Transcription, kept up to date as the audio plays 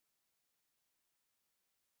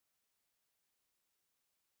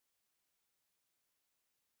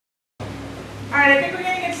All right, I think we're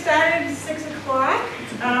going to get started at 6 o'clock.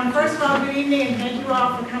 First of all, good evening and thank you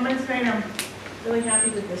all for coming tonight. I'm really happy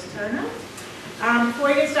with this turnout. Before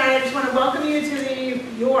we get started, I just want to welcome you to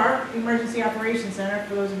your Emergency Operations Center,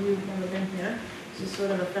 for those of you who've never been here. It's just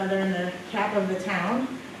sort of a feather in the cap of the town.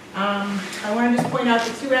 I want to just point out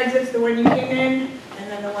the two exits, the one you came in, and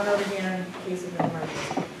then the one over here in case of an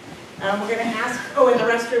emergency. We're going to ask, and the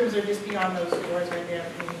restrooms are just beyond those doors right there,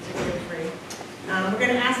 if you need to feel free. We're going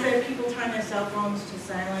to ask that people turn their cell phones to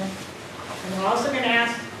silent. And we're also going to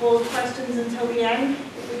ask hold questions until the end,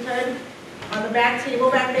 if we could. On the back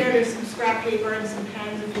table back there, there's some scrap paper and some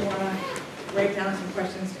pens if you want to write down some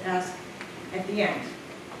questions to ask at the end.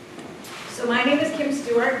 So my name is Kim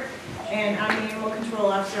Stewart, and I'm the Animal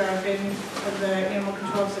Control Officer. I've been the Animal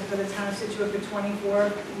Control Officer for the town of Scituate for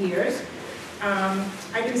 24 years. I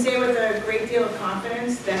can say with a great deal of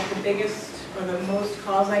confidence that the biggest or the most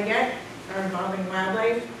calls I get are involving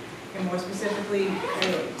wildlife, and more specifically,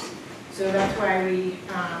 coyotes. So that's why we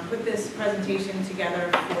put this presentation together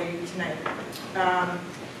for you tonight.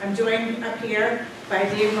 I'm joined up here by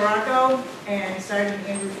Dave Morocco and Sergeant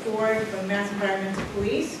Andrew Ford from Mass Environmental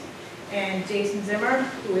Police, and Jason Zimmer,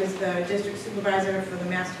 who is the District Supervisor for the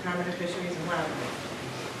Mass Department of Fisheries and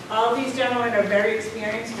Wildlife. All of these gentlemen are very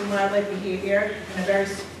experienced in wildlife behavior and are very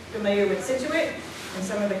familiar with Scituate and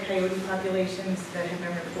some of the coyote populations that have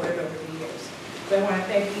been reported over the years. So I want to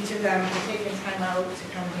thank each of them for taking time out to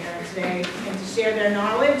come here today and to share their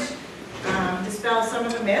knowledge, dispel some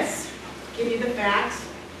of the myths, give you the facts,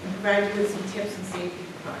 and provide you with some tips and safety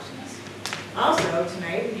precautions. Also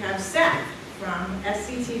tonight we have Seth from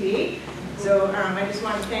SCTV. So I just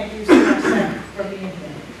want to thank you so much, Seth, for being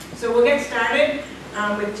here. So we'll get started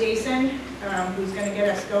with Jason, who's going to get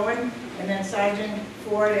us going, and then Sergeant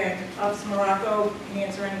Ford and Officer Morocco can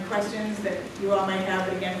answer any questions that you all might have.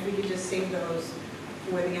 But again, if we could just save those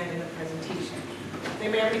for the end of the presentation. Does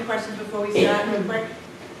anybody have any questions before we start real quick?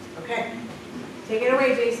 Okay. Take it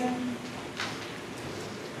away, Jason.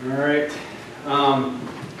 All right.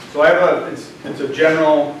 So I have it's a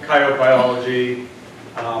general coyote biology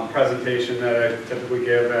presentation that I typically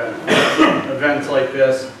give at events like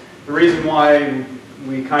this. The reason why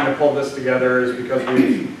we kind of pulled this together is because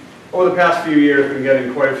we've, over the past few years, been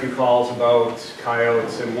getting quite a few calls about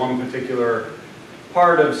coyotes in one particular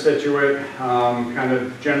part of Scituate, kind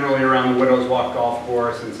of generally around the Widow's Walk Golf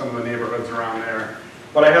Course and some of the neighborhoods around there.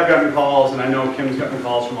 But I have gotten calls, and I know Kim's gotten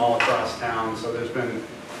calls from all across town, so there's been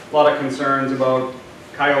a lot of concerns about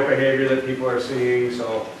coyote behavior that people are seeing.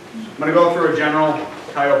 So I'm going to go through a general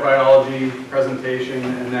coyote biology presentation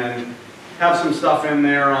and then have some stuff in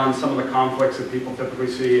there on some of the conflicts that people typically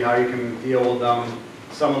see, how you can deal with them,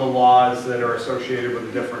 some of the laws that are associated with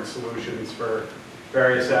the different solutions for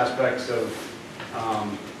various aspects of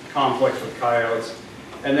conflicts with coyotes,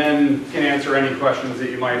 and then can answer any questions that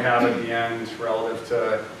you might have at the end relative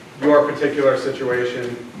to your particular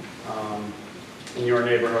situation in your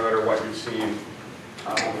neighborhood or what you've seen.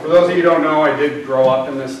 For those of you who don't know, I did grow up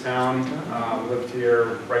in this town, lived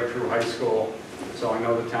here right through high school, so I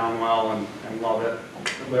know the town well and love it.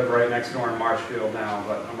 I live right next door in Marshfield now,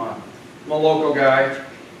 but I'm a local guy.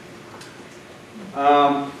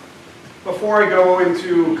 Before I go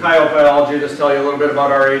into coyote biology, just tell you a little bit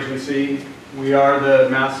about our agency. We are the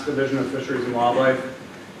Mass Division of Fisheries and Wildlife.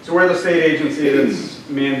 So we're the state agency that's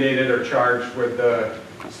mandated or charged with the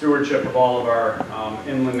stewardship of all of our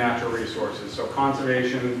inland natural resources. So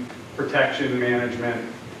conservation, protection, management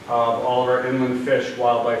of all of our inland fish,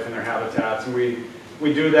 wildlife, and their habitats. And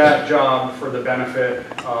we do that job for the benefit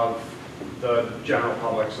of the general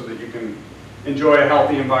public so that you can enjoy a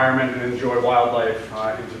healthy environment and enjoy wildlife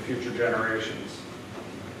into future generations.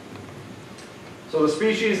 So the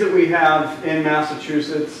species that we have in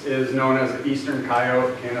Massachusetts is known as the eastern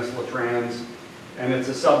coyote, Canis latrans, and it's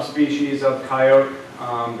a subspecies of coyote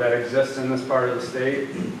that exists in this part of the state.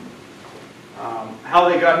 How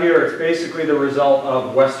they got here, it's basically the result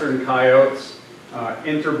of western coyotes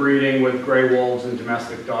interbreeding with gray wolves and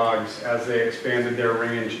domestic dogs as they expanded their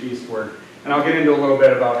range eastward. And I'll get into a little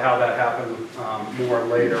bit about how that happened more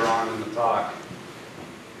later on in the talk.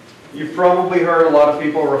 You've probably heard a lot of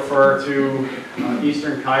people refer to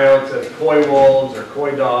eastern coyotes as coy wolves or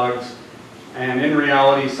coy dogs, and in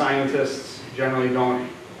reality scientists generally don't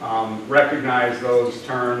recognize those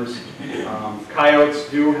terms. Coyotes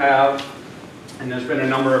do have, and there's been a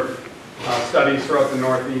number of studies throughout the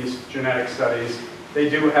Northeast, genetic studies, they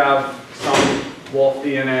do have some wolf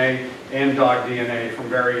DNA and dog DNA from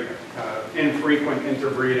very infrequent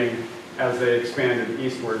interbreeding as they expanded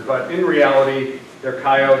eastward. But in reality, they're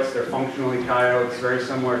coyotes, they're functionally coyotes, very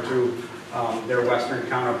similar to their western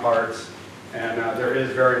counterparts. and there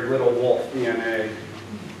is very little wolf DNA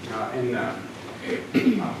in them.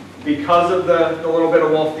 Because of the little bit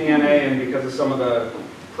of wolf DNA and because of some of the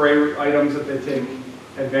prey items that they take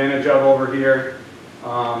advantage of over here,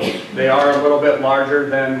 they are a little bit larger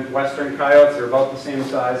than western coyotes. They're about the same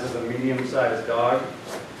size as a medium-sized dog,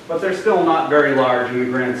 but they're still not very large in the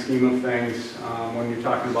grand scheme of things when you're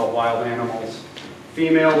talking about wild animals.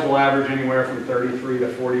 Females will average anywhere from 33 to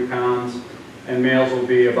 40 pounds, and males will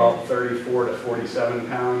be about 34 to 47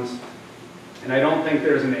 pounds. And I don't think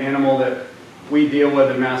there's an animal that we deal with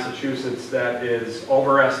in Massachusetts that is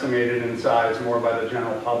overestimated in size more by the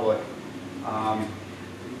general public.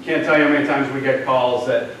 Can't tell you how many times we get calls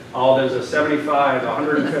that, oh, there's a 75,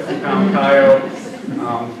 150-pound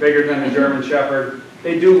coyote, bigger than a German Shepherd.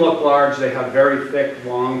 They do look large. They have very thick,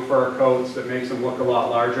 long fur coats that makes them look a lot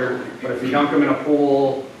larger. But if you dunk them in a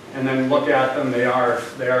pool and then look at them, they are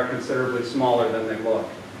considerably smaller than they look.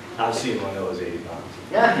 I've seen one that was 80 pounds.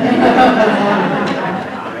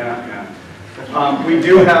 We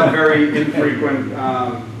do have very infrequent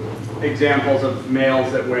examples of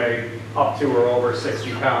males that weigh up to or over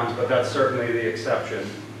 60 pounds, but that's certainly the exception.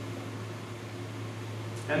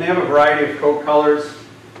 And they have a variety of coat colors.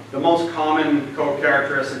 The most common coat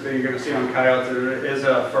characteristic that you're going to see on coyotes is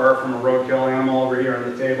a fur from a roadkill animal over here on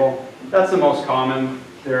the table. That's the most common.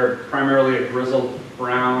 They're primarily a grizzled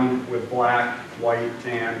brown with black, white,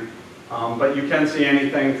 tan. But you can see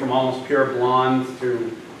anything from almost pure blonde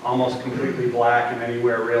to almost completely black and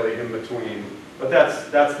anywhere really in between. But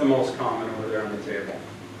that's the most common over there on the table.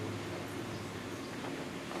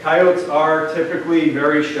 Coyotes are typically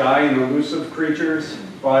very shy and elusive creatures,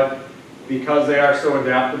 but because they are so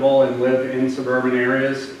adaptable and live in suburban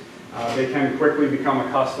areas, they can quickly become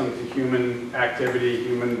accustomed to human activity,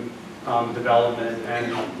 human development,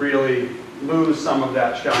 and really lose some of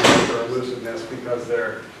that shyness or elusiveness because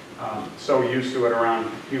they're so used to it around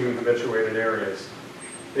human habituated areas.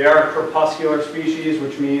 They are a crepuscular species,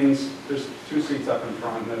 which means there's 2 seats up in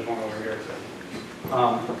front, and there's one over here too.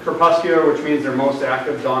 Crepuscular, which means they're most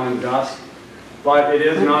active dawn and dusk, but it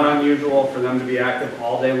is not unusual for them to be active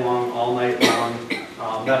all day long, all night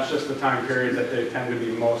long. That's just the time period that they tend to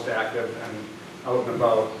be most active and out and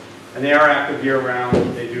about. And they are active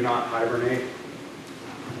year-round. They do not hibernate.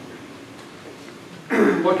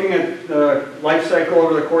 Looking at the life cycle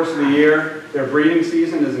over the course of the year, their breeding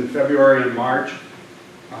season is in February and March.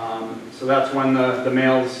 So that's when the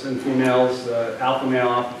males and females, the alpha male,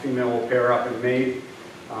 alpha female will pair up and mate.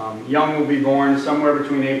 Young will be born somewhere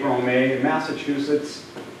between April and May. In Massachusetts,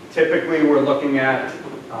 typically we're looking at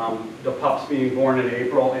the pups being born in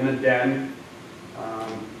April in a den.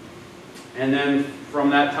 And then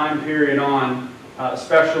from that time period on,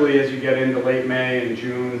 especially as you get into late May and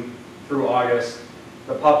June through August,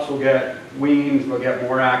 the pups will get weaned, they'll get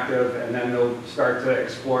more active, and then they'll start to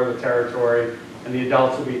explore the territory, and the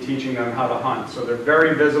adults will be teaching them how to hunt. So they're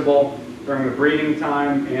very visible during the breeding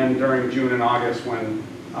time and during June and August when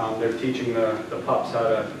they're teaching the pups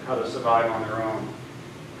how to survive on their own.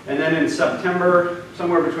 And then in September,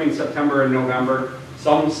 somewhere between September and November,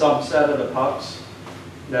 some subset of the pups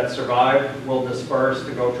that survive will disperse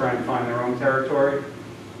to go try and find their own territory.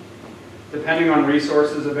 Depending on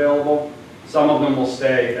resources available, some of them will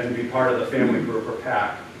stay and be part of the family group or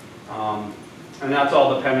pack. And that's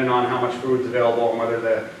all dependent on how much food is available and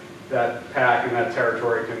whether that pack and that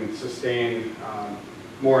territory can sustain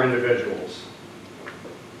more individuals.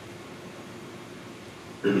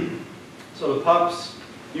 So the pups,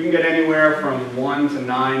 you can get anywhere from 1 to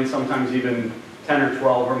 9, sometimes even 10 or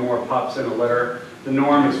 12 or more pups in a litter. The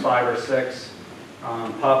norm is 5 or 6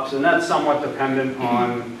 pups, and that's somewhat dependent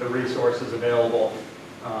on the resources available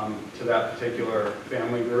to that particular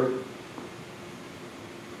family group.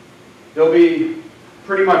 They'll be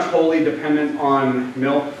pretty much wholly dependent on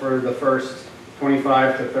milk for the first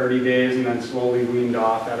 25 to 30 days and then slowly weaned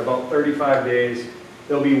off. At about 35 days,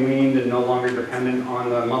 they'll be weaned and no longer dependent on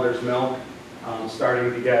the mother's milk,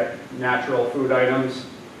 starting to get natural food items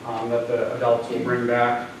that the adults will bring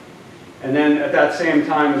back. And then at that same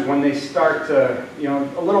time is when they start to,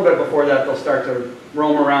 a little bit before that, they'll start to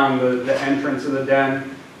roam around the entrance of the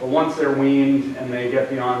den. But once they're weaned and they get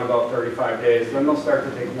beyond about 35 days, then they'll start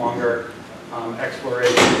to take longer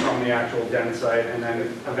exploration from the actual den site and then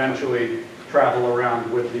eventually travel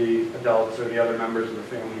around with the adults or the other members of the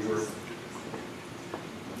family group.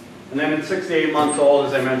 And then at 6 to 8 months old,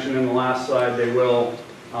 as I mentioned in the last slide, they will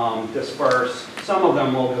disperse. Some of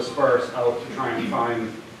them will disperse out to try and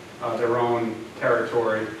find their own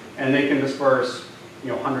territory. And they can disperse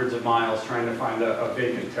hundreds of miles trying to find a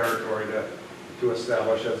vacant territory to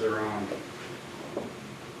establish as their own.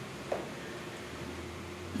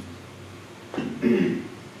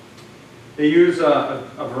 They use a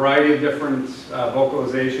variety of different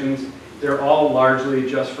vocalizations. They're all largely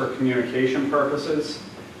just for communication purposes.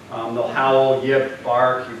 They'll howl, yip,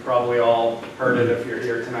 bark. You've probably all heard it if you're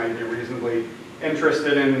here tonight. You're reasonably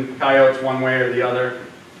interested in coyotes one way or the other.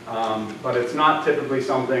 But it's not typically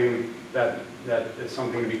something that is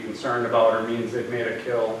something to be concerned about or means they've made a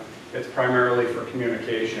kill. It's primarily for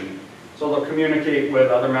communication. So they'll communicate with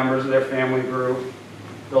other members of their family group.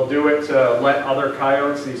 They'll do it to let other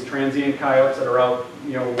coyotes, these transient coyotes that are out,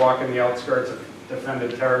 walking the outskirts of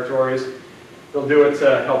defended territories, they'll do it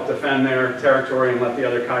to help defend their territory and let the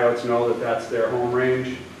other coyotes know that that's their home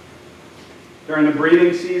range. During the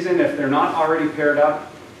breeding season, if they're not already paired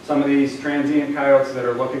up, some of these transient coyotes that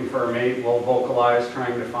are looking for a mate will vocalize,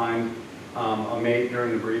 trying to find a mate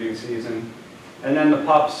during the breeding season. And then the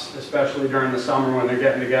pups, especially during the summer when they're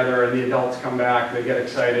getting together and the adults come back, they get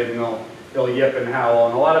excited and they'll yip and howl.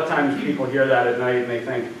 And a lot of times people hear that at night and they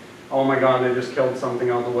think, oh my God, they just killed something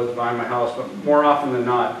out in the woods behind my house. But more often than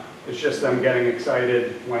not, it's just them getting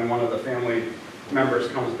excited when one of the family members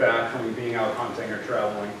comes back from being out hunting or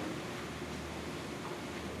traveling.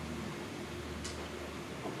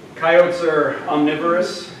 Coyotes are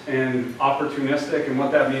omnivorous and opportunistic, and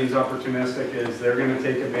what that means, opportunistic, is they're going to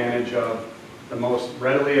take advantage of the most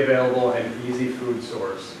readily available and easy food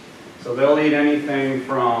source. So they'll eat anything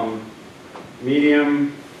from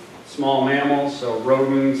medium, small mammals, so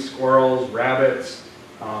rodents, squirrels, rabbits,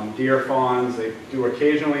 deer fawns. They do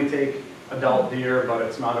occasionally take adult deer, but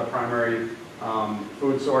it's not a primary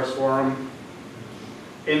food source for them.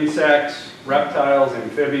 Insects, reptiles,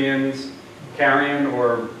 amphibians, carrion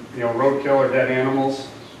or roadkill or dead animals.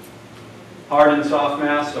 Hard and soft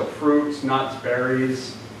mass, so fruits, nuts,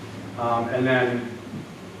 berries, and then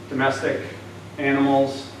domestic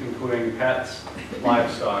animals, including pets,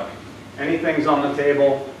 livestock. Anything's on the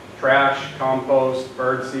table: trash, compost,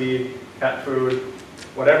 birdseed, pet food,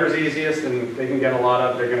 whatever's easiest and they can get a lot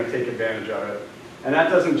of, they're going to take advantage of it. And that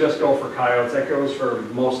doesn't just go for coyotes, that goes for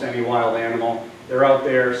most any wild animal. They're out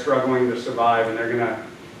there struggling to survive and they're going to,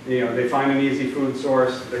 they find an easy food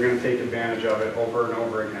source, they're going to take advantage of it over and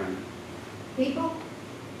over again. People?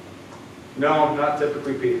 No, not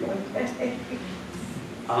typically people.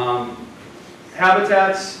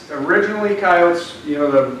 Habitats, originally coyotes,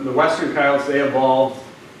 the western coyotes, they evolved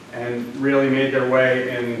and really made their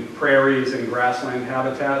way in prairies and grassland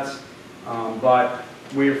habitats. But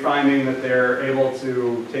we're finding that they're able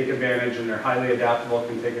to take advantage, and they're highly adaptable,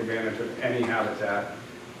 can take advantage of any habitat.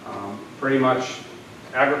 Pretty much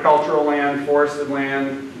agricultural land, forested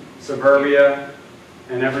land, suburbia,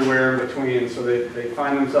 and everywhere in between. So they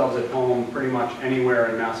find themselves at home pretty much anywhere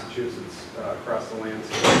in Massachusetts across the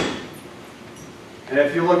landscape. And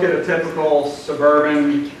if you look at a typical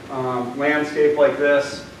suburban landscape like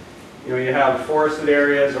this, you have forested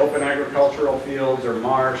areas, open agricultural fields or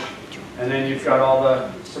marsh, and then you've got all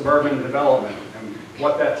the suburban development. And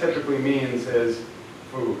what that typically means is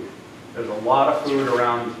food. There's a lot of food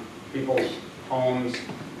around people's homes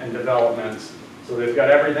and developments. So they've got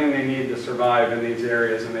everything they need to survive in these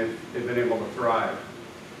areas, and they've been able to thrive.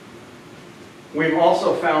 We've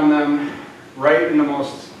also found them right in the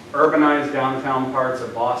most urbanized downtown parts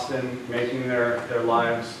of Boston, making their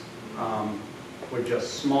lives with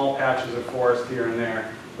just small patches of forest here and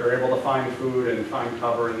there. They're able to find food and find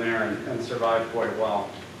cover in there and survive quite well.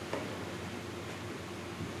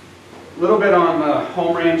 A little bit on the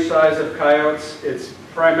home range size of coyotes. It's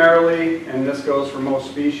primarily, and this goes for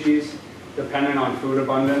most species, dependent on food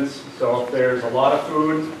abundance. So if there's a lot of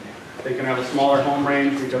food, they can have a smaller home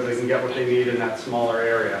range because they can get what they need in that smaller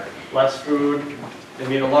area. Less food, they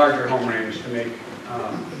need a larger home range to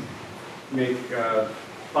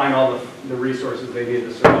find all the resources they need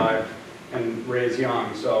to survive and raise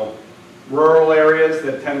young. So rural areas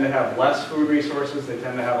that tend to have less food resources, they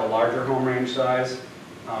tend to have a larger home range size,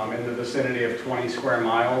 in the vicinity of 20 square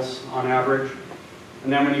miles on average.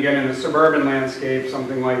 And then when you get into suburban landscape,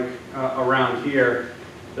 something like around here,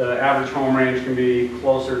 the average home range can be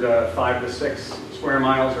closer to 5 to 6 square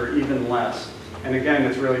miles or even less. And again,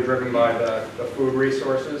 it's really driven by the food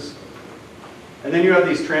resources. And then you have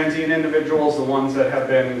these transient individuals, the ones that have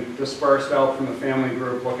been dispersed out from the family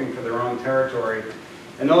group looking for their own territory.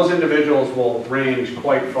 And those individuals will range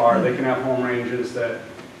quite far. They can have home ranges that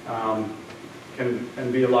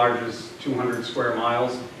can be as large as 200 square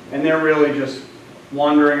miles. And they're really just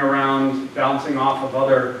wandering around, bouncing off of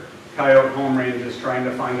other coyote home ranges, trying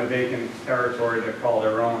to find a vacant territory to call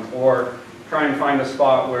their own, or try and find a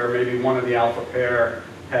spot where maybe one of the alpha pair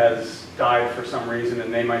has died for some reason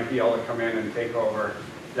and they might be able to come in and take over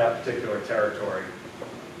that particular territory.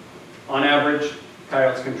 On average,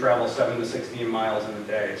 coyotes can travel 7 to 16 miles in a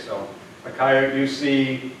day. So a coyote you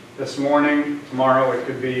see this morning, tomorrow it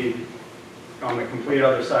could be on the complete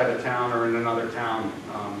other side of town or in another town,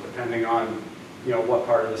 depending on what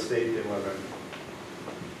part of the state they live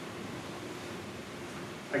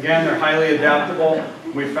in. Again, they're highly adaptable.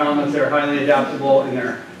 We found that they're highly adaptable in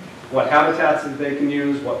what habitats that they can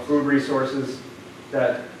use, what food resources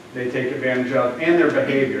that they take advantage of, and their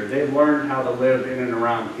behavior. They've learned how to live in and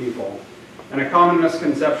around people. And a common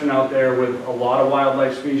misconception out there with a lot of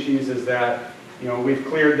wildlife species is that we've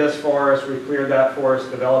cleared this forest, we've cleared that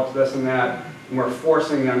forest, developed this and that, and we're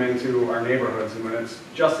forcing them into our neighborhoods, and when it's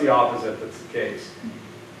just the opposite that's the case.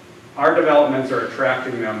 Our developments are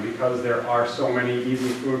attracting them because there are so many easy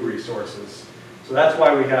food resources. So that's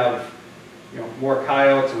why we have more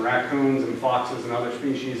coyotes and raccoons and foxes and other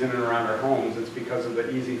species in and around our homes. It's because of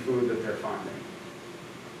the easy food that they're finding.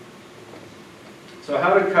 So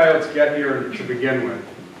how did coyotes get here to begin with?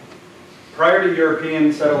 Prior to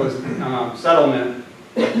European settlement,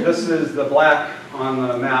 this is the black on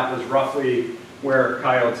the map is roughly where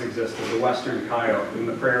coyotes existed, the western coyote in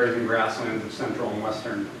the prairies and grasslands of central and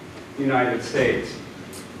western United States.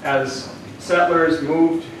 As settlers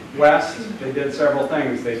moved west, they did several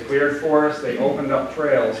things. They cleared forests, they opened up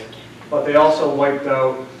trails, but they also wiped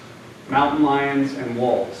out mountain lions and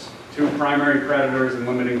wolves, two primary predators and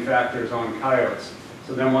limiting factors on coyotes.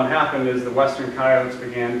 So then what happened is the western coyotes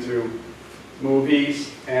began to move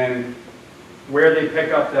east, and where they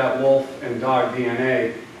pick up that wolf and dog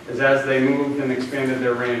DNA is as they moved and expanded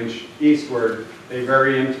their range eastward, they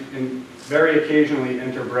very occasionally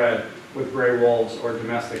interbred with gray wolves or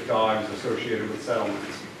domestic dogs associated with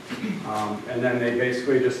settlements. And then they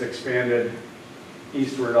basically just expanded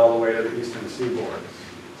eastward all the way to the eastern seaboard.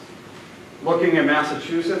 Looking at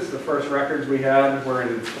Massachusetts, the first records we had were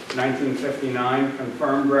in 1959,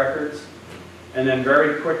 confirmed records. And then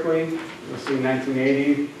very quickly, you'll see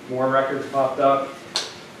 1980, more records popped up.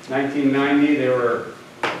 1990, they were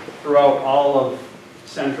throughout all of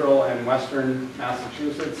central and western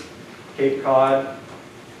Massachusetts, Cape Cod.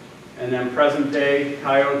 And then present day,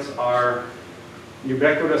 coyotes are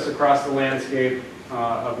ubiquitous across the landscape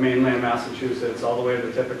of mainland Massachusetts, all the way to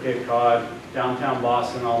the tip of Cape Cod, downtown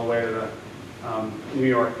Boston, all the way to the New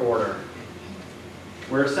York border.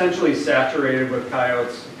 We're essentially saturated with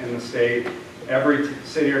coyotes in the state. Every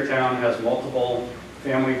city or town has multiple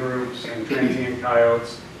family groups and transient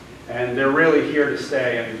coyotes, and they're really here to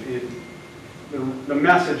stay. And the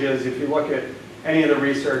message is, if you look at any of the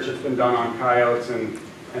research that's been done on coyotes and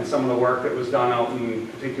some of the work that was done out in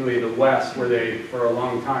particularly the West, where they, for a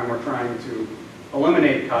long time, were trying to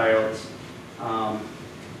eliminate coyotes,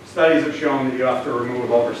 studies have shown that you have to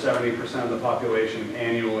remove over 70% of the population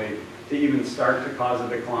annually to even start to cause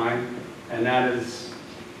a decline, and that is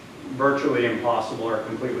virtually impossible or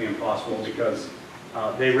completely impossible because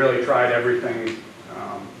they really tried everything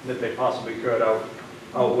that they possibly could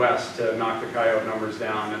out west to knock the coyote numbers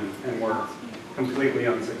down and were completely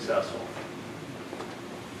unsuccessful.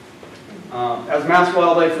 As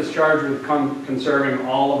MassWildlife is charged with conserving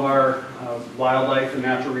all of our wildlife and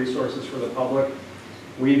natural resources for the public,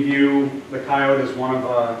 we view the coyote as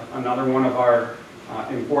another one of our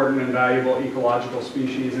important and valuable ecological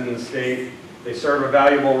species in the state. They serve a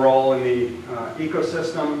valuable role in the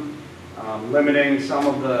ecosystem, limiting some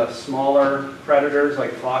of the smaller predators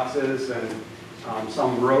like foxes and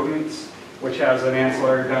some rodents, which has an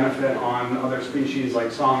ancillary benefit on other species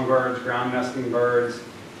like songbirds, ground nesting birds,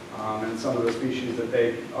 and some of the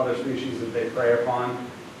other species that they prey upon.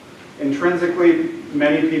 Intrinsically,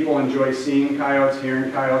 many people enjoy seeing coyotes,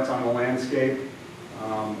 hearing coyotes on the landscape,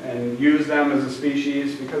 and use them as a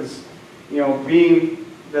species because, being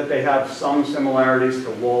that they have some similarities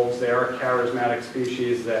to wolves, they are a charismatic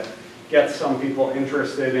species that gets some people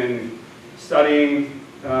interested in studying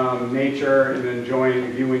nature and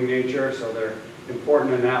enjoying viewing nature, so they're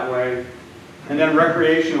important in that way. And then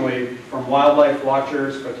recreationally, from wildlife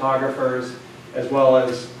watchers, photographers, as well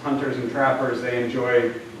as hunters and trappers, they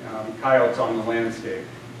enjoy coyotes on the landscape.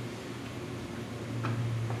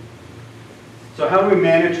 So how do we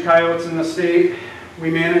manage coyotes in the state? We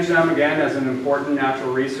manage them, again, as an important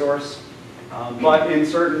natural resource, but in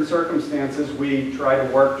certain circumstances, we try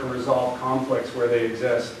to work to resolve conflicts where they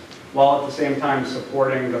exist, while at the same time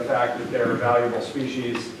supporting the fact that they're a valuable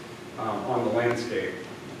species on the landscape.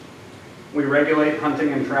 We regulate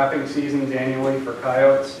hunting and trapping seasons annually for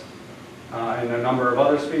coyotes and a number of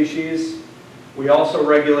other species. We also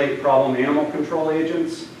regulate problem animal control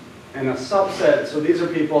agents and a subset, so these are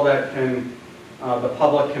people that the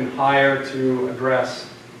public can hire to address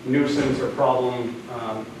nuisance or problem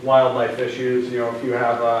wildlife issues. If you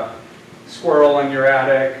have squirrel in your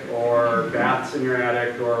attic, or bats in your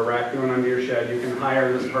attic, or a raccoon under your shed, you can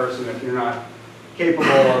hire this person if you're not capable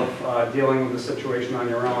of dealing with the situation on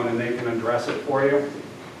your own, and they can address it for you.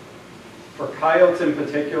 For coyotes in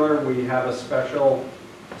particular, we have a special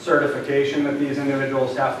certification that these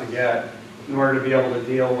individuals have to get in order to be able to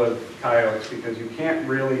deal with coyotes, because you can't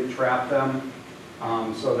really trap them,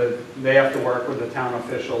 so that they have to work with the town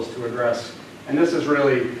officials to address. And this is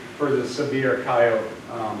really for the severe coyote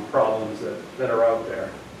problems that are out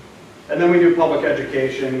there. And then we do public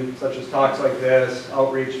education, such as talks like this,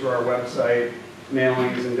 outreach through our website,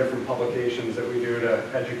 mailings, and different publications that we do to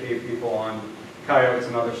educate people on coyotes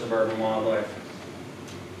and other suburban wildlife.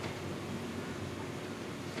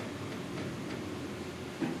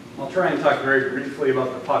 I'll try and talk very briefly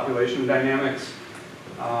about the population dynamics.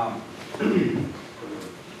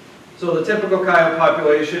 So the typical coyote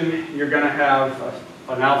population, you're going to have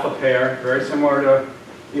an alpha pair, very similar to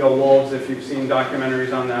wolves. If you've seen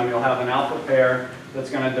documentaries on them, you'll have an alpha pair that's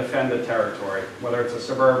going to defend the territory, whether it's a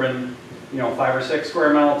suburban 5 or 6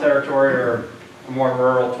 square mile territory or a more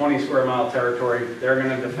rural 20 square mile territory. They're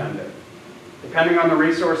going to defend it. Depending on the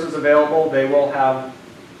resources available, they will have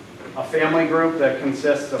a family group that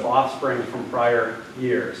consists of offspring from prior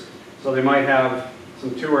years. So they might have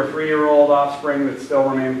some 2 or 3-year-old offspring that still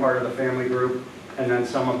remain part of the family group, and then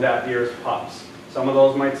some of that year's pups. Some of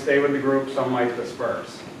those might stay with the group, some might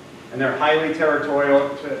disperse. And they're highly territorial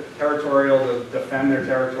to defend their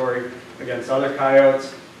territory against other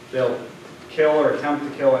coyotes. They'll kill or attempt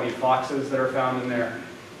to kill any foxes that are found in their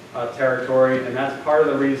territory, and that's part of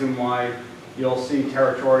the reason why you'll see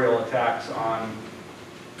territorial attacks on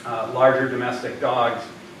larger domestic dogs,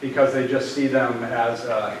 because they just see them as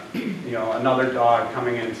another dog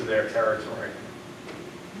coming into their territory.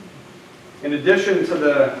 In addition to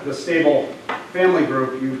the stable family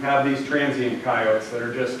group, you have these transient coyotes that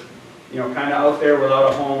are just kind of out there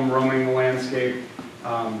without a home, roaming the landscape,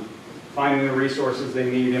 finding the resources they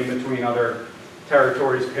need in between other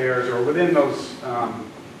territories, pairs, or within those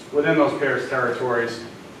pairs' territories,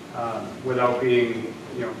 without being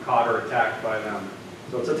caught or attacked by them.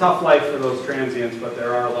 So it's a tough life for those transients, but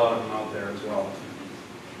there are a lot of them out there as well.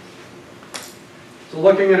 So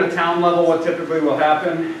looking at a town level, what typically will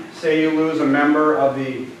happen, say you lose a member of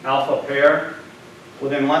the alpha pair,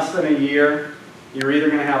 within less than a year, you're either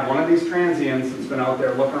going to have one of these transients that's been out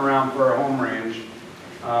there looking around for a home range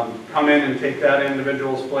come in and take that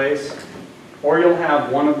individual's place, or you'll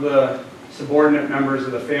have one of the subordinate members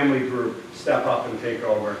of the family group step up and take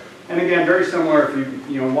over. And again, very similar, if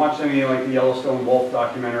you watched any like the Yellowstone wolf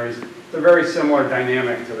documentaries, it's a very similar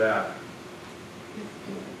dynamic to that.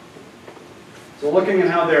 So looking at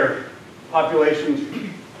how their populations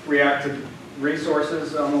react to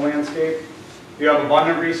resources on the landscape, if you have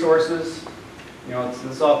abundant resources, this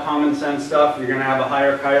is all common sense stuff. You're going to have a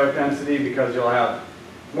higher coyote density because you'll have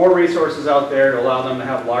more resources out there to allow them to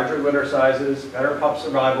have larger litter sizes, better pup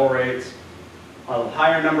survival rates, a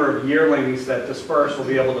higher number of yearlings that disperse will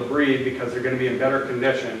be able to breed because they're going to be in better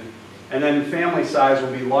condition. And then family size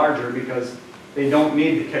will be larger because they don't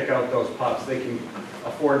need to kick out those pups. They can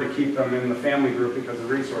afford to keep them in the family group because the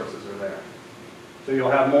resources are there. So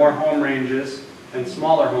you'll have more home ranges and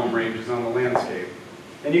smaller home ranges on the landscape.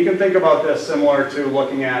 And you can think about this similar to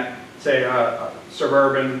looking at, say, a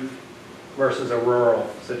suburban versus a rural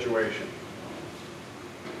situation.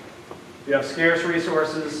 If you have scarce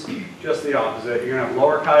resources, just the opposite. You're going to have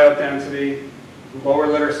lower coyote density, lower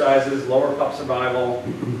litter sizes, lower pup survival,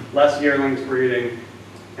 less yearlings breeding,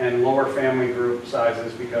 and lower family group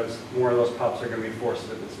sizes because more of those pups are going to be forced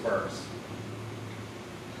to disperse.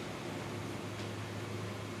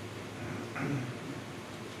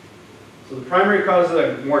 So the primary causes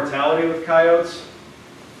of mortality with coyotes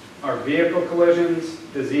are vehicle collisions,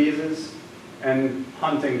 diseases, and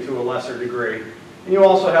hunting to a lesser degree. And you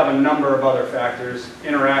also have a number of other factors,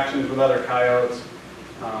 interactions with other coyotes,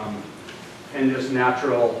 and just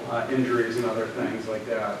natural injuries and other things like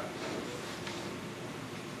that.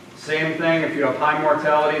 Same thing, if you have high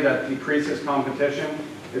mortality, that decreases competition.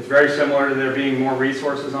 It's very similar to there being more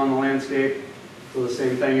resources on the landscape. So the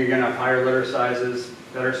same thing, you're going to have higher litter sizes,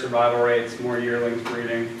 better survival rates, more yearlings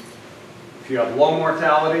breeding. If you have low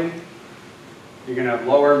mortality, you're going to have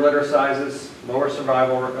lower litter sizes, lower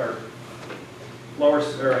survival, or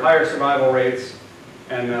higher survival rates,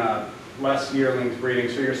 and less yearlings breeding.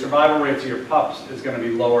 So your survival rates of your pups is going to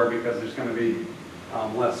be lower because there's going to be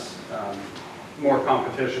more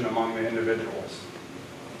competition among the individuals.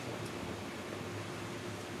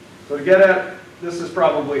 So to get at, this is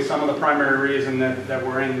probably some of the primary reason that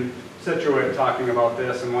we're in Scituate talking about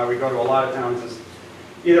this, and why we go to a lot of towns, is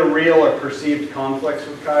either real or perceived conflicts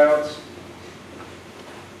with coyotes.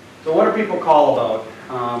 So what do people call about?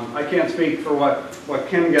 I can't speak for what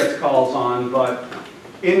Kim gets calls on, but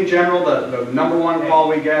in general, the number one call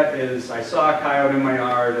we get is, I saw a coyote in my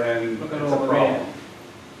yard and it's a problem.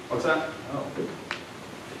 What's that? Oh.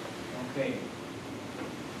 Okay.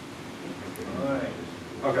 All right.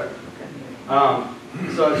 Okay.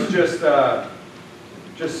 So it's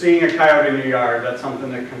just seeing a coyote in your yard, that's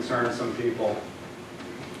something that concerns some people.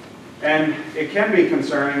 And it can be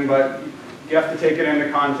concerning, but you have to take it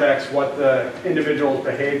into context what the individual's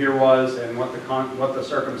behavior was and what the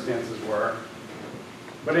circumstances were.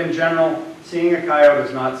 But in general, seeing a coyote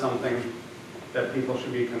is not something that people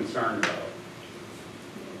should be concerned about.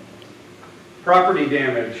 Property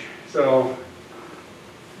damage. So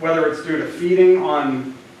whether it's due to feeding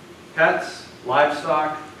on pets,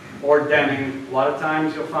 livestock, or denning, a lot of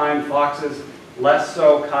times you'll find foxes, less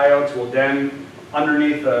so, coyotes will den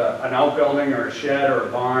underneath an outbuilding or a shed or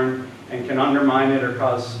a barn and can undermine it or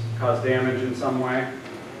cause damage in some way.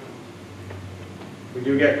 We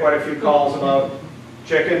do get quite a few calls about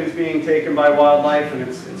chickens being taken by wildlife, and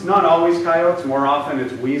it's not always coyotes. More often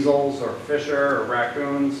it's weasels or fisher or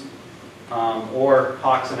raccoons, or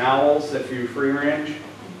hawks and owls if you free range.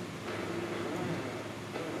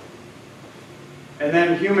 And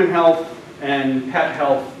then human health and pet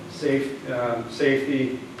health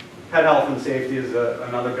safety. Pet health and safety is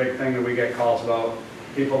another big thing that we get calls about.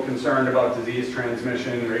 People concerned about disease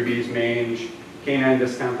transmission, rabies, mange, canine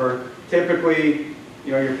distemper. Typically,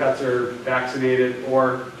 your pets are vaccinated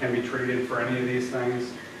or can be treated for any of these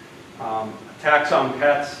things. Attacks on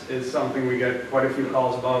pets is something we get quite a few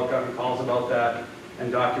calls about, gotten calls about that,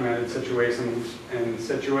 and documented situations in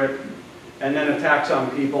Scituate. And then attacks on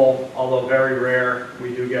people, although very rare,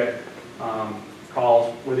 we do get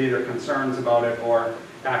calls with either concerns about it or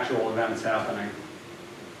actual events happening.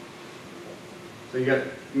 So you get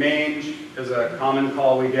mange is a common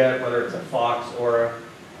call we get, whether it's a fox or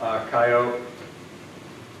a coyote.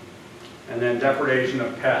 And then depredation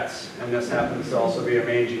of pets, and this happens to also be a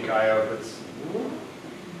mangy coyote. It's,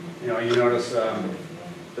 you notice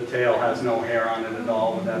the tail has no hair on it at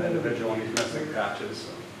all with that individual, and he's missing patches.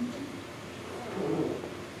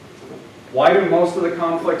 Why do most of the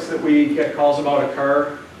conflicts that we get calls about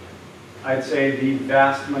occur? I'd say the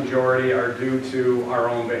vast majority are due to our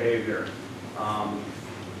own behavior.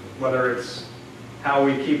 Whether it's how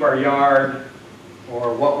we keep our yard,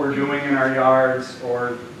 or what we're doing in our yards,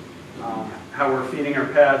 or how we're feeding our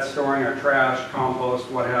pets, storing our trash, compost,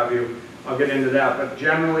 what have you. I'll get into that, but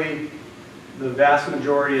generally, the vast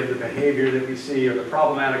majority of the behavior that we see, or the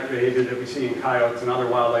problematic behavior that we see in coyotes and other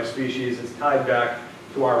wildlife species, is tied back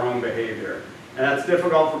to our own behavior. And that's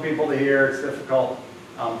difficult for people to hear. It's difficult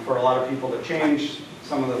for a lot of people to change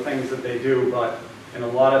some of the things that they do, but in a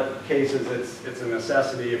lot of cases, it's a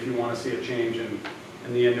necessity if you want to see a change in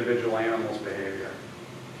the individual animal's behavior.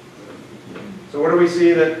 So what do we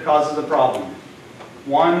see that causes the problem?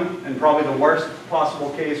 One, and probably the worst possible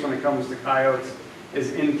case when it comes to coyotes,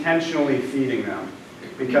 is intentionally feeding them.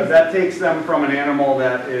 Because that takes them from an animal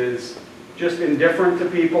that is just indifferent to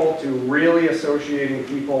people to really associating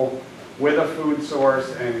people with a food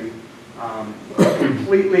source and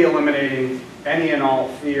completely eliminating any and all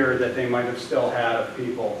fear that they might have still had of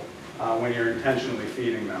people when you're intentionally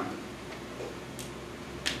feeding them.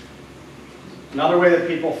 Another way that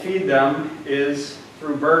people feed them is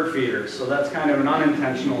through bird feeders, so that's kind of an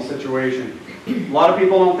unintentional situation. A lot of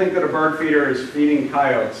people don't think that a bird feeder is feeding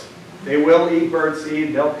coyotes. They will eat bird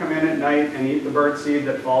seed, they'll come in at night and eat the bird seed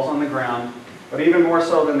that falls on the ground, but even more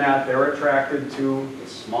so than that, they're attracted to the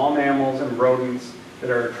small mammals and rodents that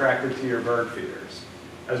are attracted to your bird feeders,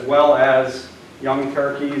 as well as young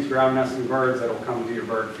turkeys, ground nesting birds that will come to your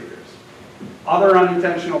bird feeders. Other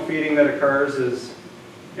unintentional feeding that occurs is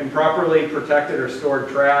improperly protected or stored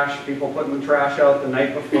trash, people putting the trash out the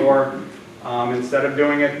night before instead of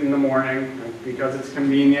doing it in the morning because it's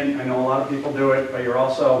convenient. I know a lot of people do it, but you're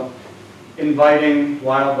also inviting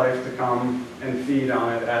wildlife to come and feed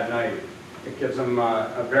on it at night. It gives them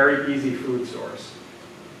a very easy food source.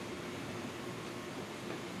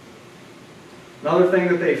 Another thing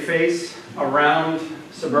that they face around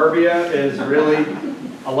suburbia is really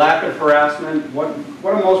a lack of harassment. What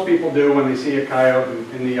do most people do when they see a coyote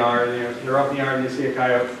in the yard? They're up in the yard and they see a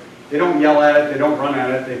coyote. They don't yell at it, they don't run at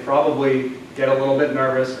it. They probably get a little bit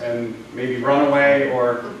nervous and maybe run away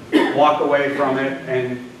or walk away from it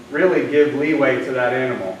and really give leeway to that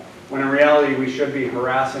animal. When in reality, we should be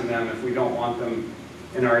harassing them if we don't want them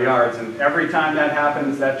in our yards. And every time that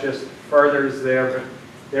happens, that just furthers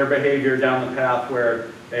their behavior down the path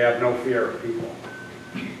where they have no fear of people.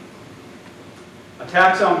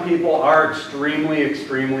 Attacks on people are extremely,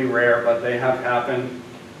 extremely rare, but they have happened.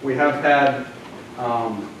 We have had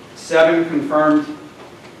 7 confirmed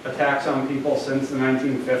attacks on people since the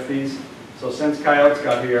 1950s. So since coyotes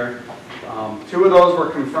got here, 2 of those were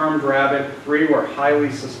confirmed rabid, 3 were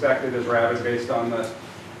highly suspected as rabid based on the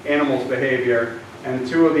animal's behavior, and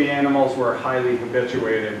 2 of the animals were highly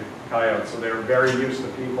habituated coyotes, so they were very used to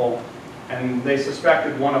people, and they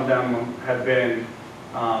suspected one of them had been,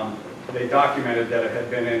 they documented that it had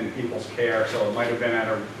been in people's care, so it might have been at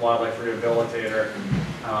a wildlife rehabilitator.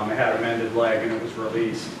 It had a mended leg and it was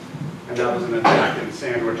released, and that was an attack in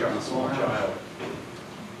Sandwich on a small child.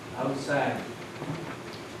 Outside.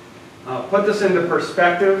 Put this into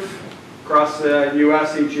perspective, across the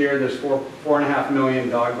U.S. each year there's 4.5 million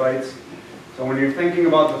dog bites. So when you're thinking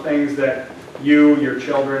about the things that you, your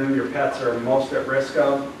children, your pets are most at risk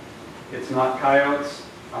of, it's not coyotes,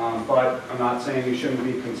 but I'm not saying you shouldn't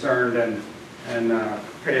be concerned and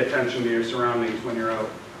pay attention to your surroundings when you're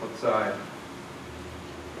outside.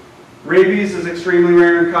 Rabies is extremely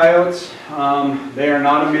rare in coyotes. They are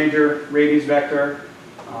not a major rabies vector.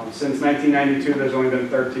 Since 1992, there's only been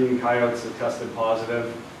 13 coyotes that tested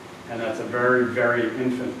positive, and that's a very, very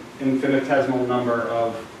infinitesimal number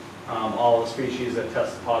of all the species that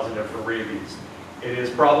test positive for rabies. It is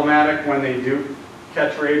problematic when they do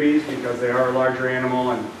catch rabies because they are a larger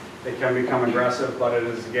animal and they can become aggressive, but it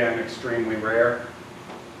is, again, extremely rare.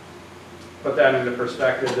 Put that into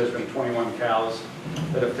perspective, there's been 21 cows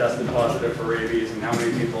that have tested positive for rabies, and how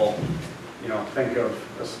many people, you know, think of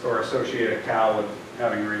or associate a cow with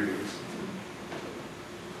having rabies.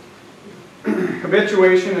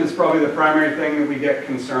 Habituation is probably the primary thing that we get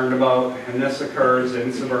concerned about, and this occurs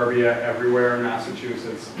in suburbia everywhere in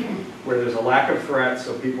Massachusetts, where there's a lack of threat,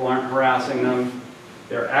 so people aren't harassing them.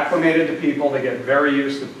 They're acclimated to people, they get very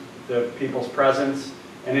used to people's presence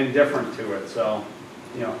and indifferent to it. So,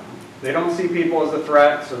 you know, they don't see people as a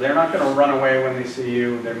threat, so they're not going to run away when they see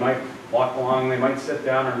you. They might walk along, they might sit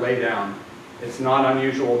down or lay down. It's not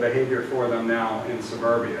unusual behavior for them now in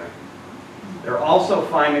suburbia. They're also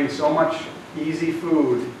finding so much easy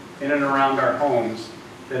food in and around our homes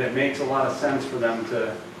that it makes a lot of sense for them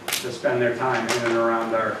to spend their time in and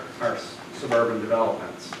around our suburban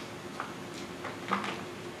developments.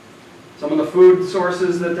 Some of the food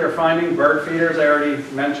sources that they're finding, bird feeders, I already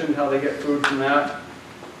mentioned how they get food from that.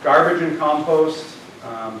 Garbage and compost,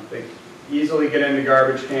 they easily get into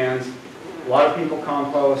garbage cans. A lot of people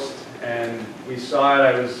compost, and we saw it.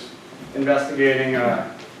 I was investigating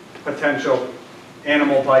a potential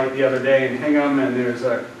animal bite the other day in Hingham, and there's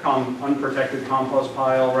a unprotected compost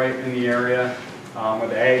pile right in the area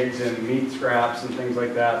with eggs and meat scraps and things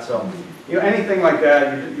like that. So, you know, anything like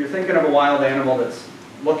that, you're thinking of a wild animal that's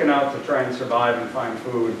looking out to try and survive and find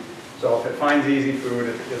food. So if it finds easy food,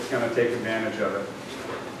 it's going to take advantage of it.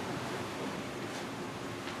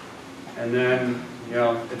 And then, you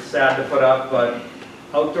know, it's sad to put up, but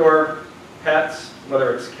outdoor pets,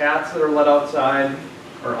 whether it's cats that are let outside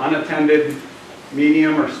or unattended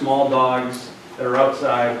medium or small dogs that are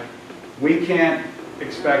outside, we can't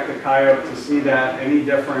expect a coyote to see that any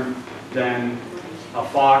different than a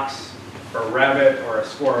fox or a rabbit or a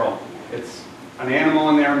squirrel. It's an animal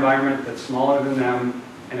in their environment that's smaller than them,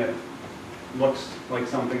 and it looks like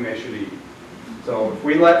something they should eat. So if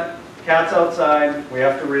we let cats outside, we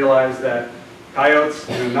have to realize that coyotes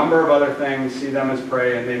and a number of other things see them as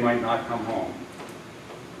prey and they might not come home.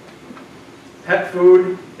 Pet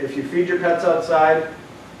food, if you feed your pets outside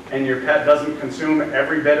and your pet doesn't consume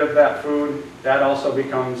every bit of that food, that also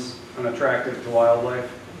becomes an attractive to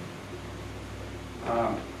wildlife.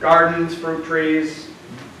 Gardens, fruit trees,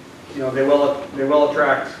 you know, they will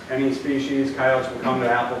attract any species. Coyotes will come to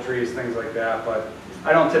apple trees, things like that, but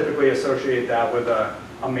I don't typically associate that with a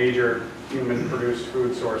major human-produced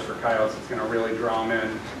food source for coyotes. It's going to really draw them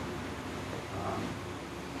in.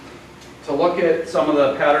 To look at some of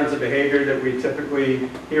the patterns of behavior that we typically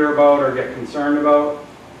hear about or get concerned about.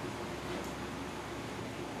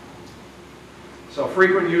 So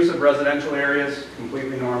frequent use of residential areas,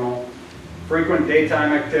 completely normal. Frequent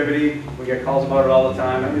daytime activity, we get calls about it all the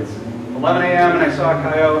time. It's 11 a.m. and I saw a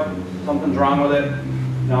coyote, something's wrong with it.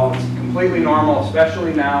 No, it's completely normal,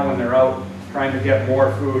 especially now when they're out trying to get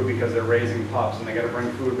more food because they're raising pups and they got to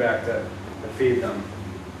bring food back to feed them.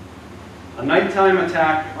 A nighttime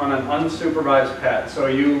attack on an unsupervised pet. So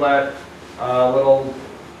you let a little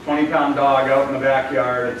 20-pound dog out in the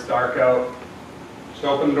backyard, it's dark out, just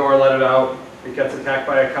open the door, let it out, it gets attacked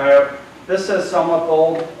by a coyote. This says somewhat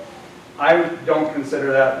bold. I don't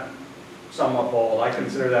consider that somewhat bold. I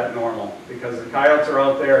consider that normal because the coyotes are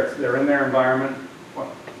out there, they're in their environment.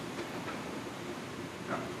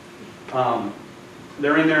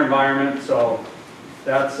 They're in their environment, so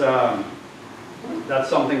that's That's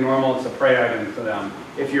something normal, it's a prey item to them.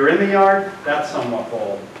 If you're in the yard, that's somewhat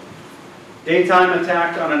bold. Daytime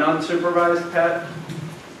attack on an unsupervised pet,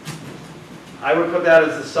 I would put that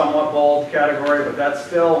as the somewhat bold category, but that's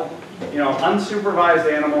still,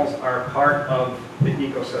 unsupervised animals are part of the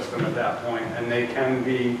ecosystem at that point, and they can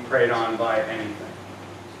be preyed on by anything.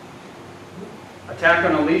 Attack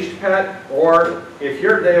on a leashed pet, or if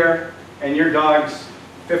you're there and your dog's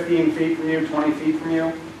 15 feet from you, 20 feet from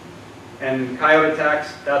you, and coyote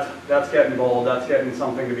attacks, that's getting bold, that's getting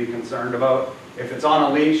something to be concerned about. If it's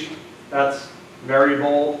on a leash, that's very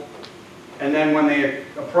bold. And then when they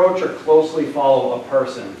approach or closely follow a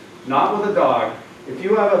person, not with a dog. If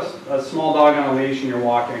you have a small dog on a leash and you're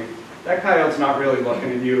walking, that coyote's not really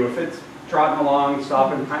looking at you. If it's trotting along,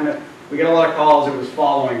 stopping, we get a lot of calls, it was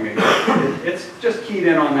following me. It's just keyed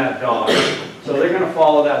in on that dog. So they're going to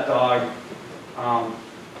follow that dog.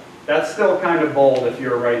 That's still kind of bold if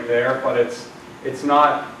you're right there, but it's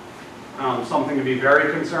not something to be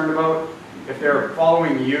very concerned about. If they're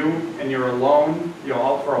following you and you're alone,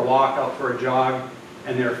 out for a walk, out for a jog,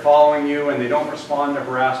 and they're following you and they don't respond to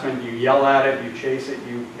harassment, you yell at it, you chase it,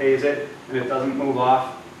 you tase it, and it doesn't move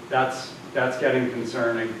off, that's getting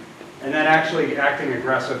concerning. And then actually acting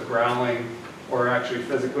aggressive, growling, or actually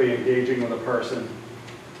physically engaging with a person,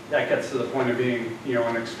 that gets to the point of being,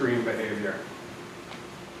 an extreme behavior.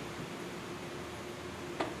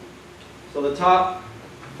 So the top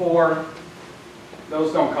 4,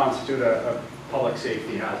 those don't constitute a public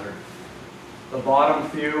safety hazard. The bottom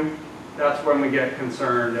few, that's when we get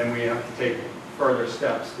concerned and we have to take further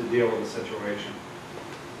steps to deal with the situation.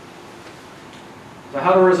 So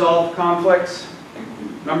how to resolve conflicts?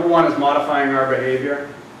 Number 1 is modifying our behavior.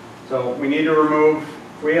 So we need to remove,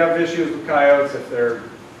 if we have issues with coyotes, if they're,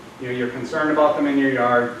 you're concerned about them in your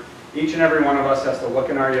yard, each and every one of us has to look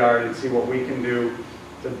in our yard and see what we can do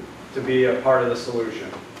to be a part of the solution.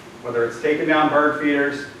 Whether it's taking down bird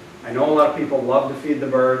feeders, I know a lot of people love to feed the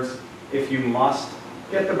birds. If you must,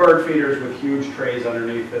 get the bird feeders with huge trays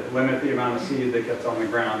underneath that limit the amount of seed that gets on the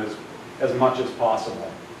ground as much as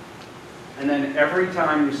possible. And then every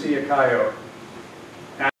time you see a coyote,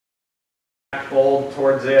 act bold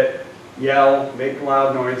towards it, yell, make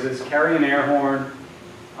loud noises, carry an air horn,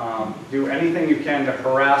 do anything you can to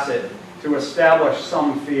harass it, to establish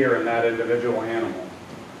some fear in that individual animal.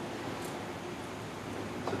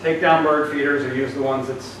 So take down bird feeders or use the ones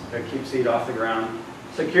that keep seed off the ground.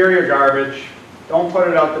 Secure your garbage. Don't put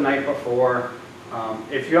it out the night before.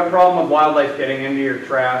 If you have a problem with wildlife getting into your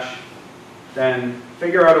trash, then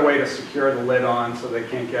figure out a way to secure the lid on so they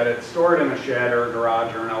can't get it. Store it in a shed or a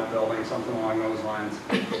garage or an outbuilding, something along those lines.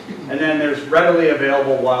 And then there's readily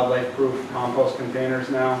available wildlife-proof compost containers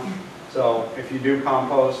now. So if you do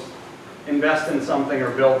compost, invest in something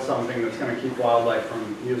or build something that's going to keep wildlife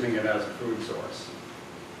from using it as a food source.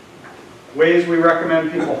 Ways we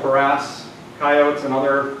recommend people harass coyotes and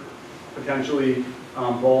other potentially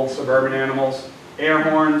bold suburban animals: air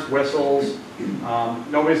horns, whistles.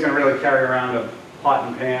 Nobody's going to really carry around a pot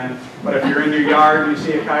and pan, but if you're in your yard and you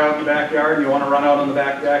see a coyote in the backyard and you want to run out on the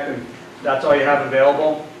back deck and that's all you have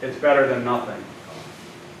available, it's better than nothing.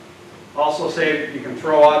 Also say you can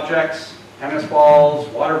throw objects, tennis balls,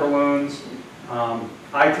 water balloons.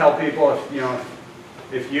 I tell people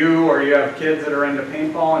if you or you have kids that are into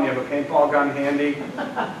paintball and you have a paintball gun handy,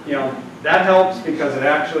 that helps because it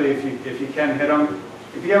actually, if you can hit them,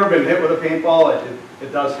 if you've ever been hit with a paintball,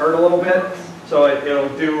 it does hurt a little bit. So it'll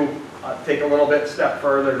take a little bit step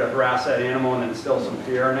further to harass that animal and instill some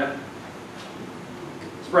fear in it.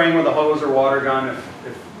 Spraying with a hose or water gun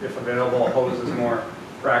if available. A hose is more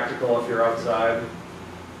practical if you're outside.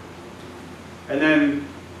 And then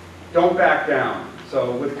don't back down.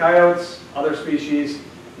 So with coyotes, other species,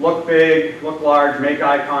 look big, look large, make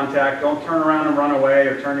eye contact. Don't turn around and run away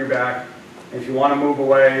or turn your back. If you want to move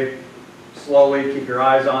away, slowly, keep your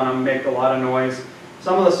eyes on them, make a lot of noise.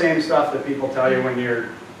 Some of the same stuff that people tell you when you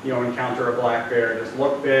encounter a black bear. Just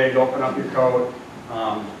look big, open up your coat,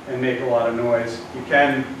 and make a lot of noise. You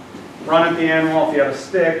can run at the animal if you have a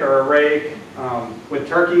stick or a rake. With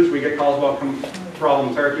turkeys, we get calls about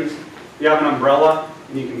problem turkeys. If you have an umbrella,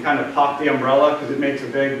 and you can kind of pop the umbrella because it makes a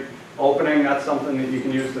big opening, that's something that you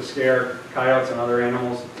can use to scare coyotes and other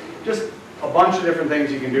animals. Just a bunch of different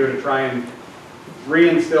things you can do to try and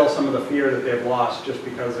reinstill some of the fear that they've lost just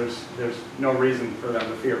because there's no reason for them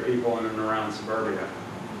to fear people in and around suburbia.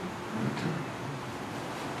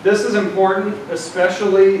 This is important,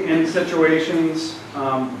 especially in situations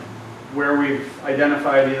where we've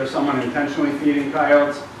identified either someone intentionally feeding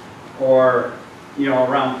coyotes or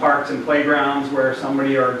around parks and playgrounds where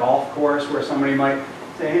somebody, or a golf course where somebody might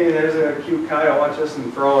say, hey, there's a cute coyote, watch this,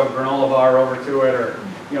 and throw a granola bar over to it, or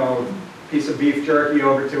a piece of beef jerky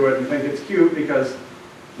over to it and think it's cute because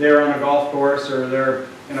they're on a golf course or they're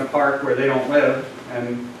in a park where they don't live,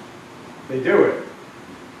 and they do it.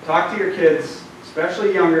 Talk to your kids,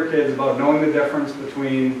 especially younger kids, about knowing the difference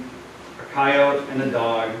between a coyote and a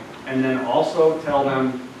dog, and then also tell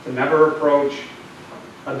them to never approach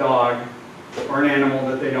a dog or an animal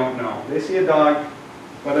that they don't know. They see a dog,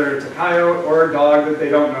 whether it's a coyote or a dog that they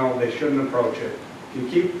don't know, they shouldn't approach it. You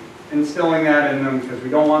keep instilling that in them, because we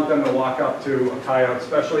don't want them to walk up to a coyote,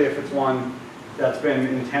 especially if it's one that's been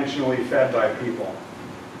intentionally fed by people.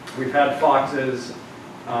 We've had foxes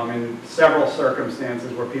in several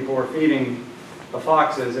circumstances where people were feeding the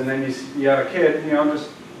foxes, and then you have a kid, just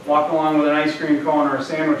walk along with an ice cream cone or a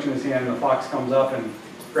sandwich in his hand, and the fox comes up and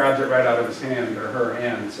grabs it right out of his hand or her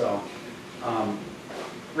hand. So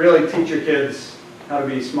really teach your kids how to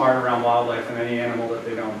be smart around wildlife and any animal that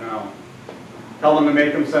they don't know. Tell them to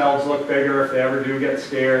make themselves look bigger if they ever do get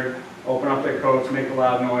scared. Open up their coats, make a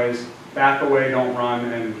loud noise, back away, don't run,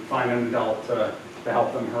 and find an adult to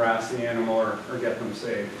help them harass the animal or get them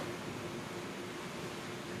safe.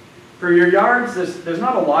 For your yards, there's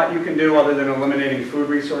not a lot you can do other than eliminating food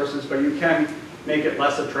resources, but you can make it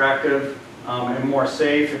less attractive and more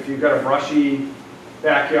safe. If you've got a brushy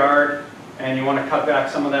backyard and you want to cut back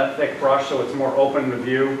some of that thick brush so it's more open to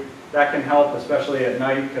view, that can help, especially at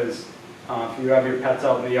night, because if you have your pets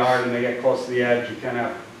out in the yard and they get close to the edge, you can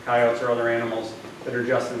have coyotes or other animals that are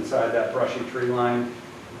just inside that brushy tree line.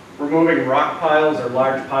 Removing rock piles or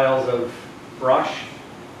large piles of brush,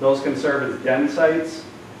 those can serve as den sites.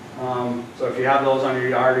 So if you have those on your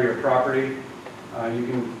yard or your property,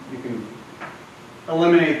 you can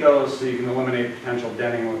eliminate those so you can eliminate potential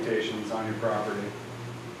denning locations on your property.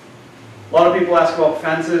 A lot of people ask about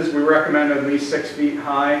fences. We recommend at least 6 feet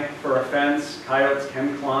high for a fence. Coyotes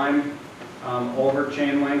can climb over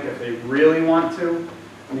chain link if they really want to.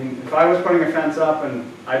 I mean, if I was putting a fence up, and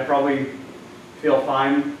I'd probably feel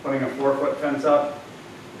fine putting a 4-foot fence up,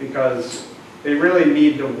 because they really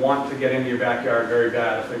need to want to get into your backyard very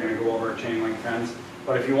bad if they're going to go over a chain link fence.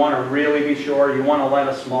 But if you want to really be sure, you want to let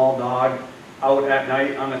a small dog out at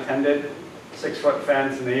night unattended, 6-foot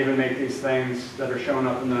fence, and they even make these things that are shown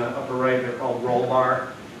up in the upper right. They're called roll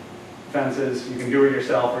bar fences. You can do it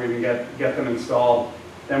yourself, or you can get them installed.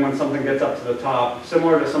 Then when something gets up to the top,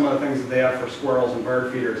 similar to some of the things that they have for squirrels and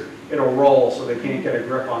bird feeders, it'll roll so they can't get a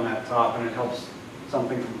grip on that top, and it helps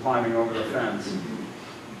something from climbing over the fence.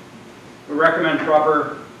 We recommend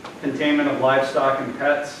proper containment of livestock and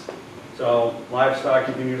pets. So livestock,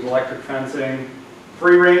 you can use electric fencing.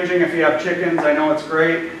 Free ranging if you have chickens, I know it's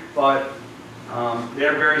great, but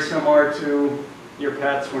they're very similar to your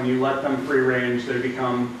pets. When you let them free range, they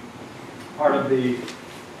become part of the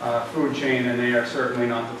food chain, and they are certainly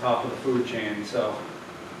not the top of the food chain. So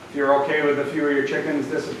if you're okay with a few of your chickens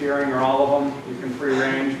disappearing or all of them, you can free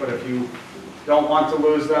range, but if you don't want to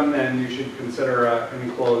lose them, then you should consider an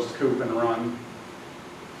enclosed coop and run.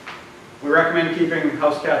 We recommend keeping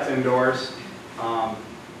house cats indoors,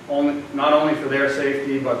 not only for their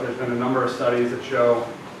safety, but there's been a number of studies that show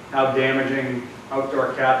how damaging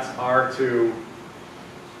outdoor cats are to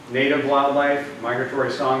native wildlife,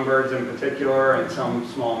 migratory songbirds in particular, and some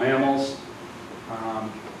small mammals.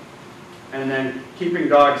 And then keeping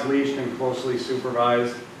dogs leashed and closely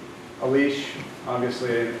supervised. A leash, obviously,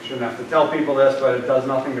 I shouldn't have to tell people this, but it does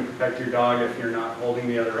nothing to protect your dog if you're not holding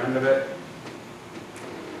the other end of it.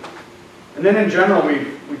 And then in general,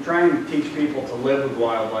 we try and teach people to live with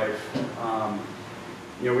wildlife.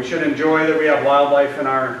 We should enjoy that we have wildlife in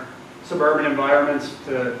our suburban environments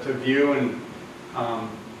to view and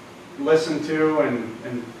listen to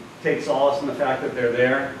and take solace in the fact that they're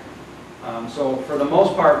there. So for the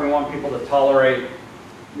most part, we want people to tolerate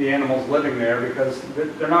the animals living there, because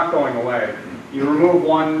they're not going away. You remove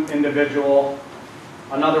one individual,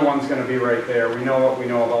 another one's going to be right there. We know what we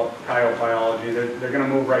know about coyote biology. They're going to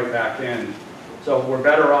move right back in. So we're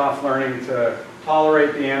better off learning to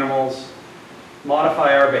tolerate the animals,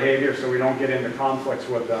 modify our behavior so we don't get into conflicts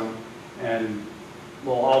with them, and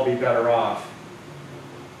we'll all be better off.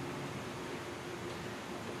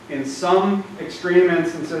 In some extreme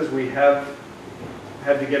instances, we have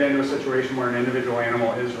had to get into a situation where an individual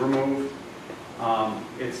animal is removed.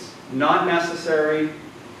 It's not necessary.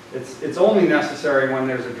 It's only necessary when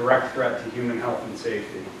there's a direct threat to human health and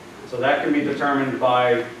safety. So that can be determined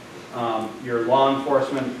by your law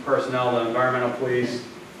enforcement personnel, the environmental police,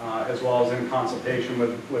 as well as in consultation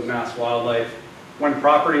with MassWildlife. When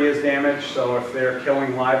property is damaged, so if they're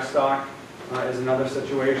killing livestock is another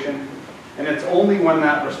situation. And it's only when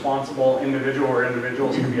that responsible individual or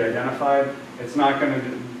individuals can be identified. It's not going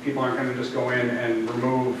to, people aren't going to just go in and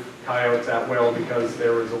remove coyotes at will because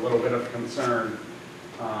there was a little bit of concern.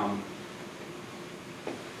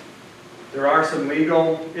 There are some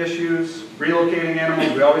legal issues. Relocating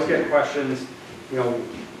animals, we always get questions, you know,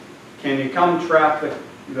 can you come trap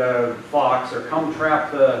the fox or come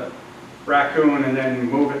trap the raccoon and then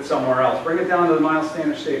move it somewhere else? Bring it down to the Miles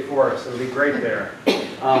Standish State Forest, it'll be great there.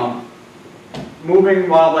 Moving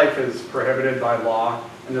wildlife is prohibited by law,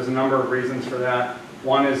 and there's a number of reasons for that.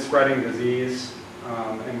 One is spreading disease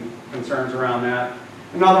and concerns around that.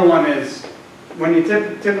 Another one is when you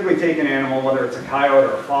typically take an animal, whether it's a coyote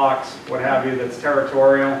or a fox, what have you, that's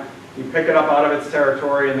territorial, you pick it up out of its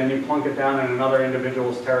territory and then you plunk it down in another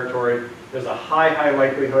individual's territory, there's a high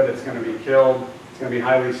likelihood it's going to be killed, it's going to be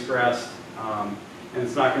highly stressed, and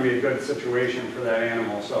it's not going to be a good situation for that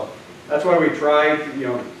animal. So that's why we try, you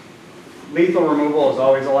know, lethal removal is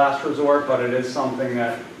always a last resort, but it is something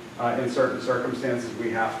that in certain circumstances we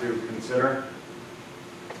have to consider.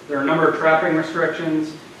 There are a number of trapping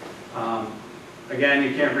restrictions. Again,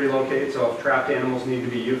 you can't relocate, so if trapped animals need to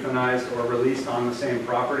be euthanized or released on the same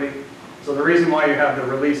property. So the reason why you have the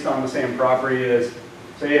released on the same property is,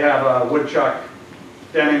 say you have a woodchuck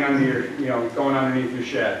denning under your, you know, going underneath your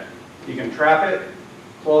shed. You can trap it,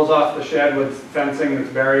 close off the shed with fencing that's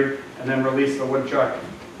buried, and then release the woodchuck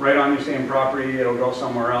right on your same property. It'll go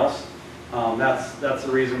somewhere else. That's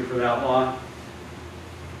the reason for that law.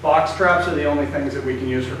 Box traps are the only things that we can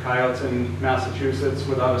use for coyotes in Massachusetts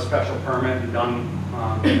without a special permit and done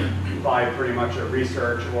by pretty much a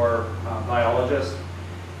research or biologist.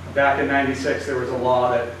 Back in '96, there was a law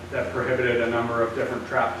that prohibited a number of different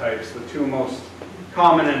trap types. The two most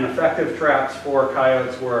common and effective traps for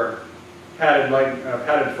coyotes were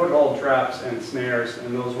padded foothold traps and snares,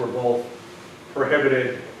 and those were both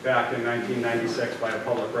prohibited back in 1996 by a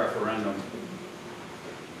public referendum.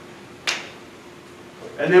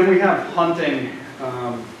 And then we have hunting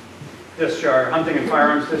hunting and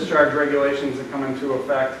firearms discharge regulations that come into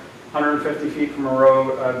effect. 150 feet from a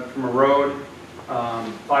road,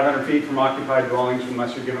 500 feet from occupied dwellings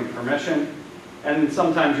unless you're given permission. And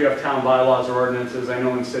sometimes you have town bylaws or ordinances. I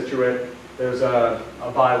know in Scituate there's a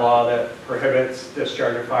bylaw that prohibits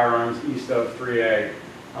discharge of firearms east of 3A.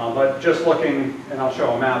 But just looking, and I'll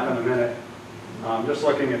show a map in a minute, just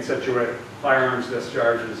looking at Scituate, firearms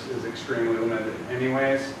discharge is extremely limited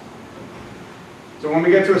anyways. So when we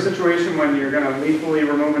get to a situation when you're going to lethally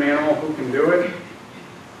remove an animal, who can do it?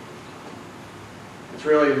 It's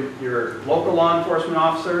really your local law enforcement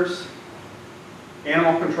officers,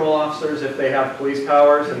 animal control officers if they have police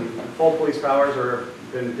powers and full police powers or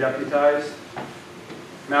have been deputized,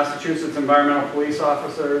 Massachusetts environmental police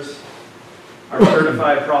officers, our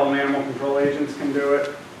certified problem animal control agents can do it,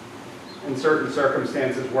 in certain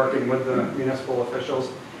circumstances working with the municipal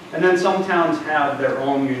officials. And then some towns have their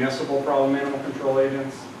own municipal problem animal control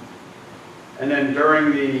agents. And then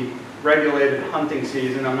during the regulated hunting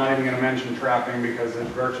season, I'm not even going to mention trapping because there's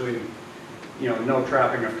virtually no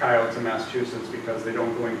trapping of coyotes in Massachusetts because they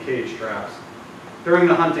don't go in cage traps. During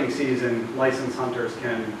the hunting season, licensed hunters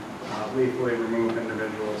can lethally remove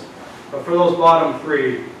individuals. But for those bottom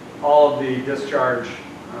three, all of the discharge,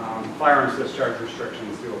 firearms discharge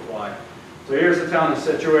restrictions do apply. So here's the town of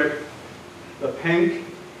Scituate. The pink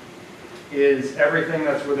is everything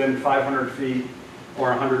that's within 500 feet or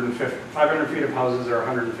 150, 500 feet of houses or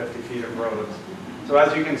 150 feet of roads. So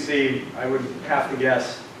as you can see, I would have to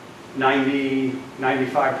guess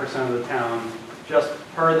 90–95% of the town, just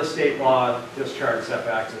per the state law, discharge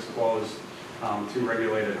setbacks is closed to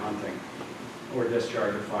regulated hunting or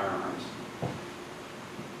discharge of firearms.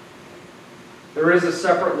 There is a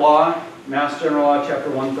separate law, Mass General Law, Chapter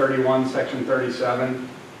 131, Section 37,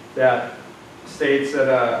 that states that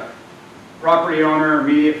a property owner,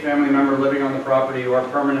 immediate family member living on the property, or a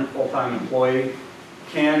permanent full-time employee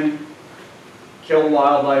can kill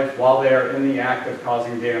wildlife while they are in the act of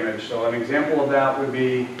causing damage. So an example of that would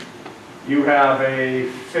be you have a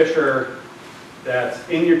fisher that's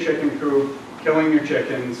in your chicken coop, killing your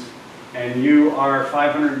chickens, and you have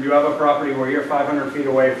a property where you're 500 feet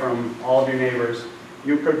away from all of your neighbors.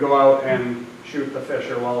 You could go out and shoot the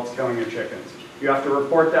fisher while it's killing your chickens. You have to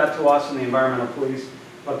report that to us in the environmental police,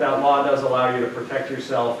 but that law does allow you to protect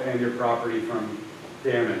yourself and your property from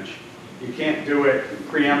damage. You can't do it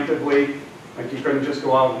preemptively, like you couldn't just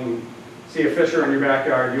go out and see a fisher in your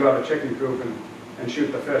backyard, you have a chicken coop and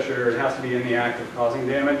shoot the fisher. It has to be in the act of causing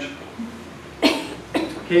damage.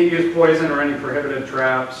 Can't use poison or any prohibited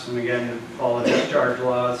traps, and again, follow discharge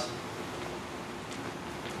laws.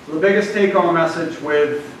 So the biggest take-home message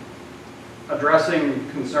with addressing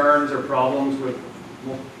concerns or problems with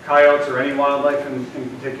coyotes or any wildlife in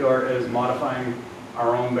particular is modifying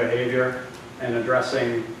our own behavior and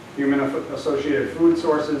addressing human-associated food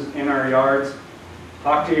sources in our yards.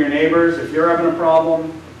 Talk to your neighbors. If you're having a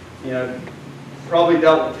problem, you know, probably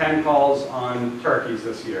dealt with 10 calls on turkeys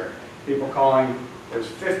this year. People calling, there's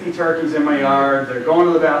 50 turkeys in my yard, they're going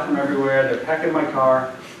to the bathroom everywhere, they're pecking my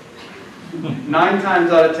car. 9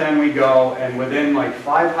 times out of 10 we go, and within like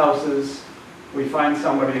 5 houses, we find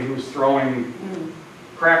somebody who's throwing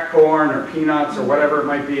cracked corn or peanuts or whatever it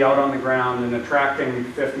might be out on the ground and attracting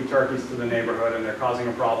 50 turkeys to the neighborhood, and they're causing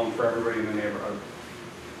a problem for everybody in the neighborhood.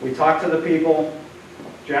 We talk to the people.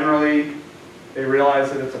 Generally, they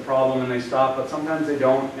realize that it's a problem and they stop, but sometimes they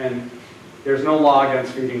don't, and there's no law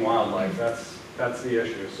against feeding wildlife. That's the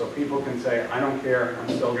issue. So people can say, I don't care, I'm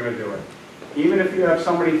still going to do it. Even if you have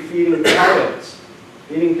somebody feeding coyotes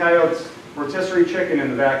rotisserie chicken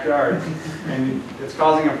in the backyard, and it's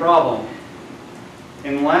causing a problem,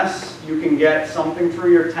 unless you can get something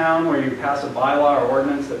through your town where you pass a bylaw or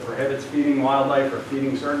ordinance that prohibits feeding wildlife or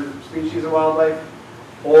feeding certain species of wildlife,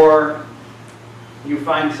 or you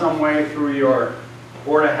find some way through your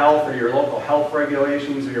Board of Health or your local health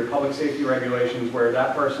regulations or your public safety regulations where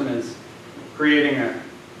that person is creating a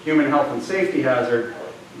human health and safety hazard,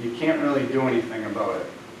 you can't really do anything about it.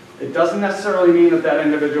 It doesn't necessarily mean that that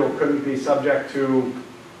individual couldn't be subject to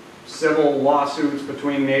civil lawsuits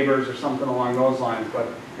between neighbors or something along those lines, but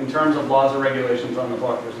in terms of laws or regulations on the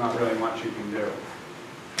book, there's not really much you can do.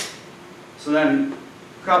 So then,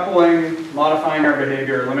 coupling, modifying our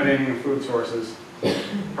behavior, eliminating the food sources,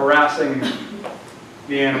 harassing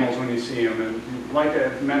the animals when you see them, and like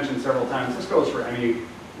I've mentioned several times, this goes for any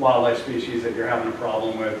wildlife species that you're having a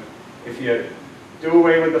problem with. If you do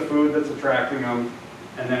away with the food that's attracting them,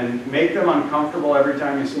 and then make them uncomfortable every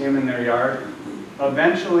time you see them in their yard,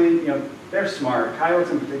 eventually, you know, they're smart.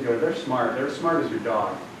 Coyotes in particular, they're smart. They're as smart as your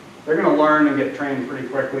dog. They're going to learn and get trained pretty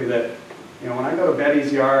quickly that, you know, when I go to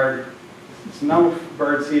Betty's yard, it's no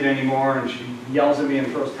bird seed anymore, and she yells at me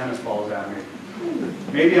and throws tennis balls at me.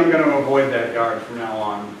 Maybe I'm going to avoid that yard from now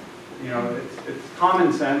on. You know, it's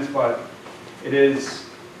common sense, but it is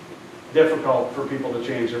difficult for people to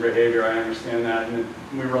change their behavior. I understand that, and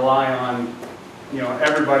we rely on, you know,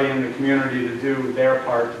 everybody in the community to do their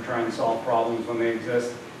part to try and solve problems when they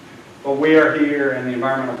exist. But we are here, and the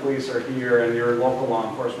environmental police are here, and your local law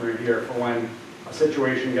enforcement are here for when a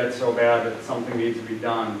situation gets so bad that something needs to be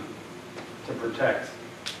done to protect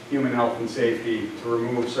human health and safety, to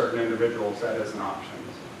remove certain individuals. That is an option.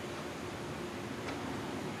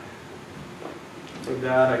 With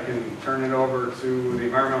that, I can turn it over to the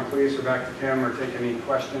environmental police or back to Kim, or take any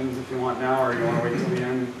questions if you want now, or you want to wait till the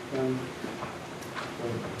end, Kim?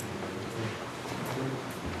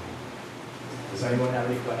 Does anyone have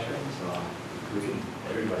any questions? We can,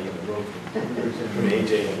 everybody in the room, from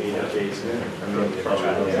AJ to me, to Jason.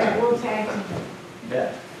 Yeah, we'll tag them.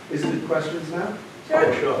 Yeah. Is it questions now?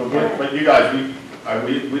 Oh, sure. But you guys, we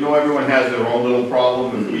know everyone has their own little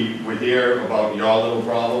problem, and we're here about your little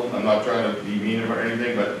problem. I'm not trying to be mean or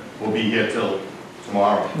anything, but we'll be here till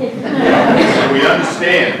tomorrow. So we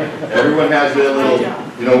understand, everyone has their little,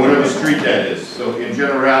 you know, whatever street that is. So in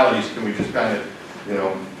generalities, can we just kind of, you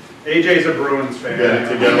know, AJ's a Bruins fan. get it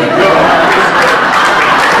together?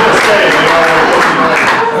 Just saying, you know,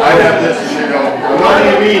 I have this, you know, I'm not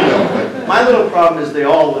being mean though, but My little problem is they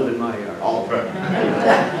all live in my yard. all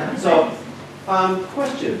right. So,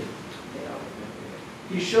 question.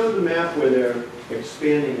 You showed the map where they're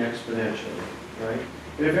expanding exponentially, right?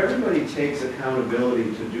 And if everybody takes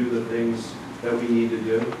accountability to do the things that we need to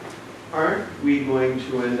do, aren't we going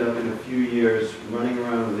to end up in a few years running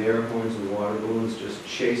around with air horns and water balloons just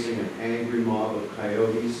chasing an angry mob of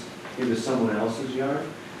coyotes into someone else's yard?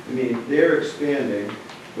 I mean, they're expanding,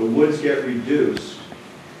 the woods get reduced.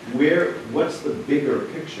 What's the bigger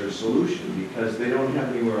picture solution? Because they don't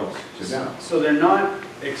have anywhere else to go. So they're not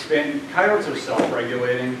expanding. Coyotes are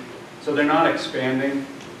self-regulating, so they're not expanding.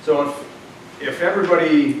 So if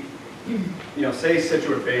everybody, you know, say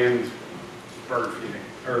Scituate banned bird feeding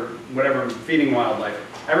or whatever, feeding wildlife,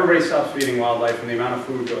 everybody stops feeding wildlife and the amount of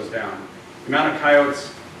food goes down. The amount of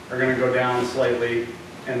coyotes are going to go down slightly,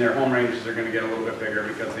 and their home ranges are going to get a little bit bigger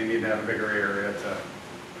because they need to have a bigger area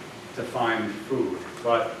to find food.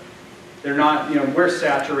 But they're not, you know, we're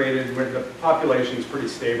saturated with, the population's pretty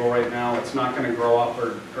stable right now. It's not going to grow up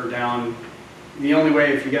or down. The only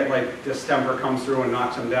way, if you get like distemper comes through and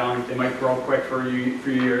knocks them down, they might grow quick for a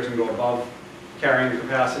few years and go above carrying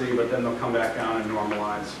capacity, but then they'll come back down and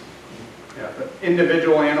normalize. Yeah, but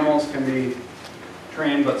individual animals can be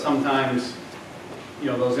trained, but sometimes, you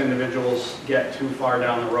know, those individuals get too far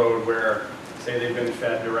down the road where say they've been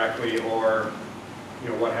fed directly or, you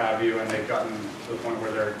know, what have you, and they've gotten to the point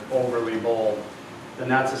where they're overly bold, then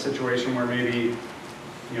that's a situation where maybe,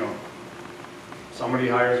 you know, somebody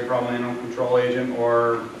hires a problem animal control agent,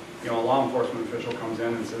 or, you know, a law enforcement official comes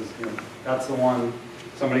in and says, you know, that's the one,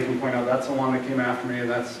 somebody can point out, that's the one that came after me, and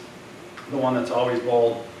that's the one that's always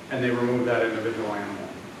bold, and they remove that individual animal.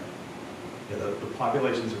 Yeah, the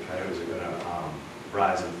populations of coyotes are going to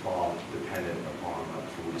rise and fall dependent upon the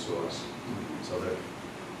food source. So that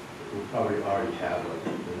we probably already have like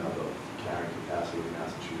another carrying capacity in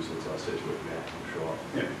Massachusetts or Scituate, I'm sure.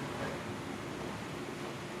 Yeah.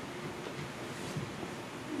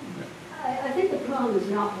 I think the problem is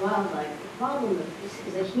not wildlife. The problem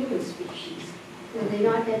is a human species. They're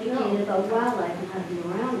not educated about wildlife and how to be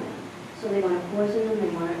around them. So they want to poison them,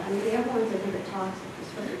 they want to, I mean, the air ones I think are toxic,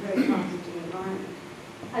 especially very toxic to the environment.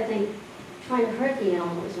 I think trying to hurt the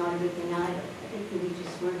animal is not a good thing either. I think we need to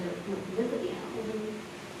just learn to live with the animal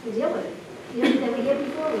and deal with it. You know, that we did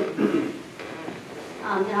before we.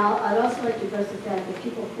 And I'd also like to address the fact that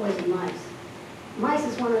people poison mice. Mice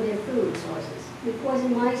is one of their food sources. We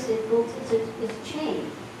poison mice, it's a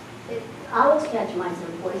chain. Owls catch mice that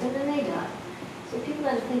are poisoned and they die. So people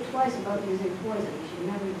have to think twice about using poison. You should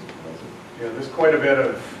never use poison. Yeah, there's quite a bit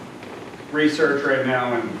of research right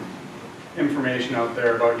now and information out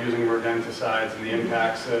there about using rodenticides and the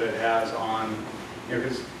impacts that it has on, you know,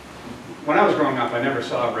 because when I was growing up, I never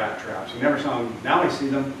saw rat traps. You never saw them. Now I see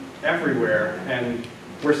them everywhere, and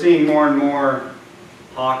we're seeing more and more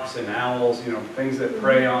hawks and owls, you know, things that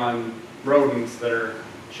prey on rodents that are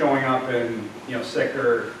showing up in, you know, sick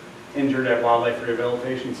or injured at wildlife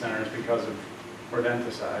rehabilitation centers because of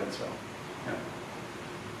rodenticides. So, yeah.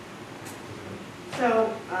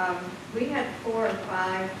 So we had 4 or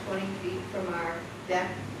 5 20 feet from our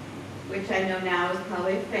deck, which I know now is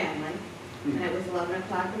probably a family, and it was 11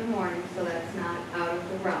 o'clock in the morning, so that's not out of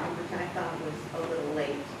the realm, which I thought was a little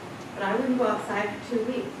late. But I wouldn't go outside for 2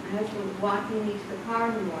 weeks. My husband was walking me to the car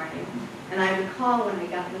in the morning, and I would call when I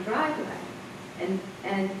got in the driveway.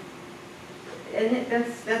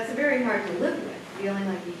 That's very hard to live with, feeling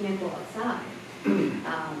like you can't go outside.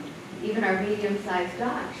 Even our medium-sized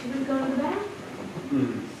dog, she would go to the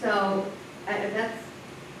bathroom. So that's,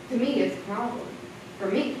 to me, it's a problem. For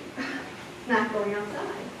me, not going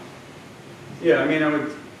outside. Yeah, I mean,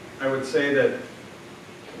 I would say that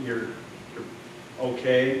you're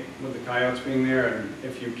okay with the coyotes being there, and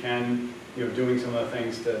if you can, you know, doing some of the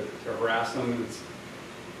things to harass them.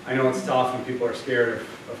 I know it's tough and people are scared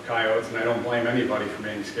of coyotes, and I don't blame anybody for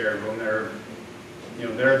being scared of them.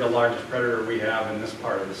 They're the largest predator we have in this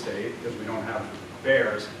part of the state because we don't have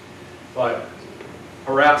bears. But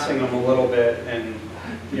harassing them a little bit, and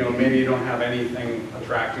you know, maybe you don't have anything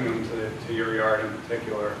attracting them to your yard in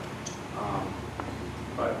particular,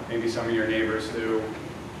 but maybe some of your neighbors do.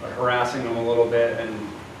 But harassing them a little bit, and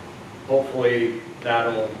hopefully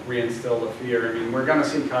that'll reinstill the fear. I mean, we're going to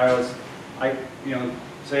see coyotes.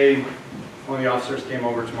 Say one of the officers came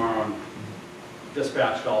over tomorrow and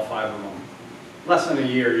dispatched all 5 of them. Less than a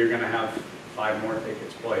year, you're going to have 5 more take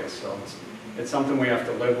its place. So it's something we have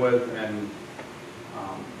to live with, and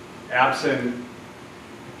absent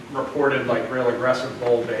reported like real aggressive,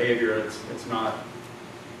 bold behavior, it's not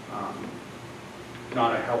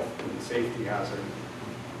a health and safety hazard.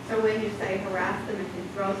 So when you say harass them, if you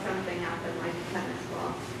throw something at them like a tennis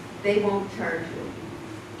ball, they won't charge you?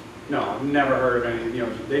 No, I've never heard of any, you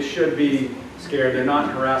know, they should be scared. They're not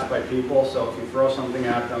harassed by people, so if you throw something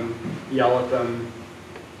at them, yell at them,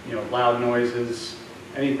 you know, loud noises,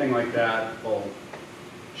 anything like that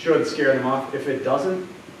should scare them off. If it doesn't,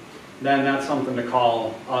 then that's something to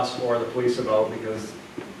call us or the police about, because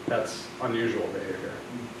that's unusual behavior.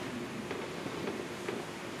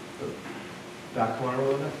 Back corner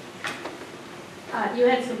over there? You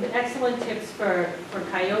had some excellent tips for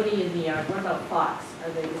coyote in the yard. What about fox? Are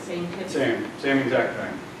they the same tips? Same exact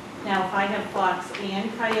thing. Now, if I have fox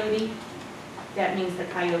and coyote, that means the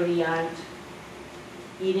coyote aren't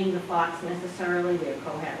eating the fox necessarily, they're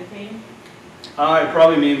cohabitating? It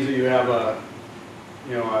probably means that you have a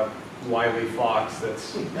wily fox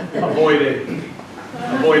that's avoided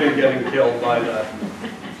getting killed by the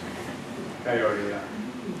coyote. Yeah.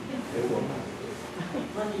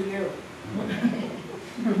 Lucky you.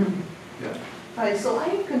 Yeah. Hi, so I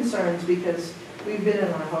have concerns because we've been in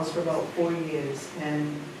our house for about 4 years,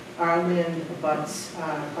 and our land abuts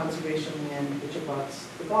conservation land, which abuts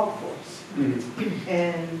the golf course. Mm-hmm.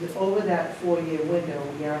 And over that 4-year window,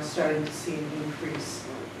 we are starting to see an increase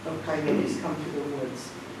of coyotes come to the woods.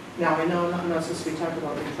 Now, I know I'm not supposed to be talking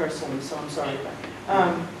about me personally, so I'm sorry.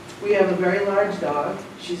 We have a very large dog.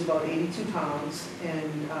 She's about 82 pounds,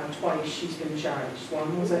 and twice she's been charged.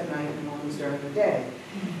 One was at night and one was during the day.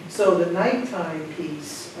 So the nighttime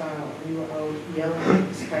piece, we were out yelling at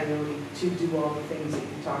this coyote to do all the things that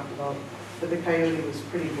you talked about, but the coyote was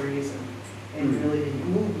pretty brazen and really didn't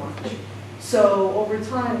move much. So over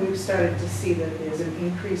time, we've started to see that there's an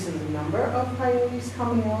increase in the number of coyotes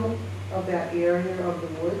coming out of that area of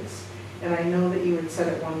the woods. And I know that you had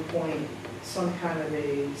said at one point some kind of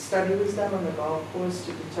a study was done on the golf course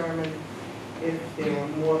to determine if there were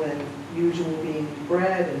more than usual being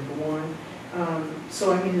bred and born.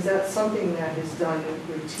 So I mean, is that something that is done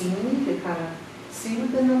routinely to kind of see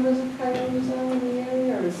what the numbers of coyotes are in the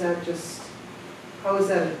area, or is that just, how is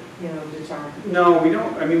that, determined? No, we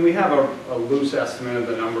don't. I mean, we have a loose estimate of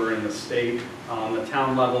the number in the state. On the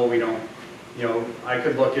town level, we don't, I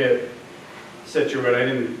could look at Scituate. I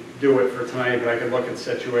didn't do it for tonight, but I could look at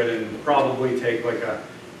Scituate and probably take like a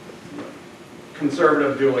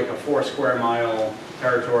conservative, do like a 4 square mile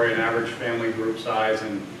territory, an average family group size,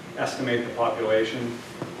 and estimate the population.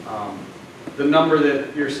 The number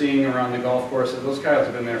that you're seeing around the golf course, those coyotes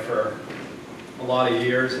have been there for a lot of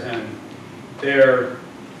years, and their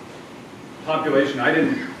population,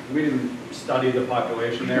 we didn't study the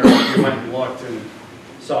population there. We went and looked and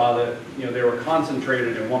saw that they were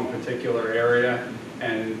concentrated in one particular area,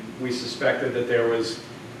 and we suspected that there was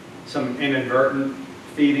some inadvertent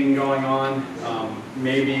feeding going on,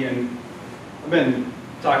 maybe. And I've been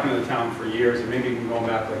talking to the town for years, and maybe even going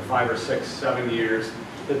back like 5 or 6, 7 years,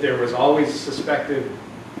 that there was always suspected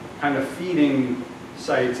kind of feeding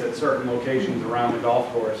sites at certain locations around the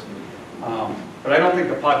golf course. But I don't think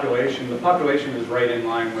the population is right in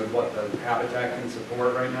line with what the habitat can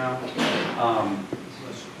support right now.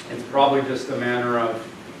 It's probably just a matter of,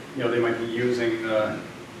 they might be using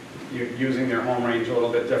their home range a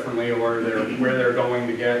little bit differently, or where they're going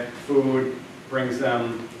to get food brings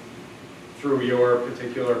them through your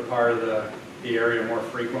particular part of the area more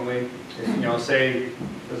frequently. If, say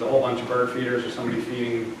there's a whole bunch of bird feeders or somebody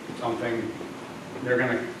feeding something, they're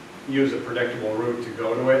going to use a predictable route to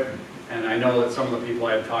go to it. And I know that some of the people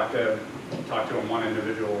I had talked to in one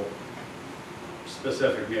individual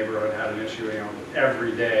specific neighborhood had an issue,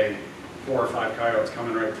 every day 4 or 5 coyotes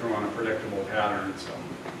coming right through on a predictable pattern. So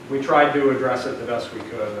we tried to address it the best we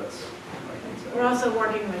could. That's what I can say. We're also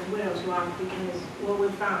working with Widow's Walk, because what we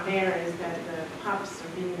found there is that the pups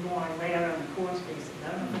are being born right out on the course basin. I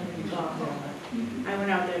don't know if anybody's gone there, but I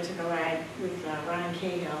went out there, took a ride with Ryan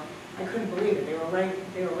Cahill. I couldn't believe it. They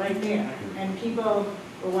were right there, and people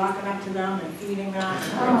were walking up to them and feeding them.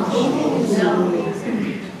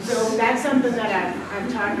 So that's something that I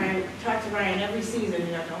talked to Ryan every season.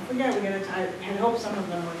 Don't forget, I had hoped some of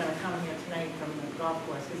them were going to come here tonight from the golf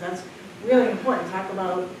course, because that's really important. Talk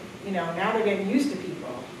about, now they're getting used to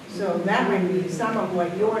people. So that might be some of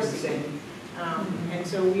what you're seeing. And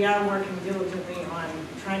so we are working diligently on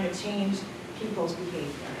trying to change people's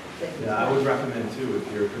behavior. Yeah, I would recommend too,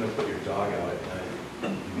 if you're going to put your dog out at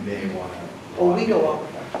night, you may want to. Oh, we go out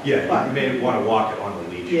with her. Yeah, you may want to walk it on the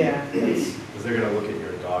leash. Yeah. Because they're going to look at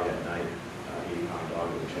your dog at night, 80-pound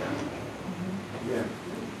dog with a chain. Yeah.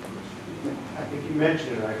 I think you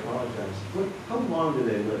mentioned it, I apologize. How long do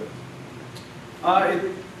they live?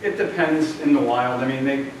 It depends in the wild. I mean,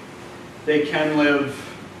 they can live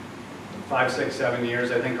 5, 6, 7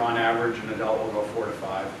 years. I think on average an adult will go 4 to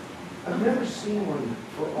 5. I've never seen one,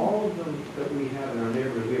 for all of them that we have in our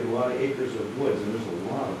neighborhood. We have a lot of acres of woods, and there's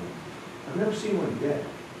a lot of them. I've never seen one dead.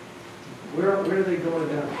 Where are they going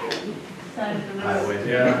down? Highway.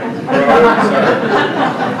 Yeah.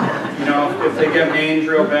 If they get mange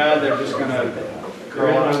real bad, they're just going to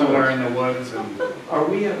curl up somewhere in the woods. And Are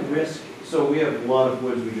we at risk? So we have a lot of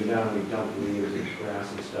woods we go down and we dump leaves and grass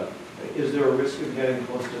and stuff. Is there a risk of getting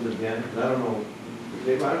close to the den? I don't know. I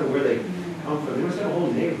don't know where they come from. They must have a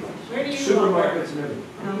whole neighborhood. Where do you Supermarkets and everything.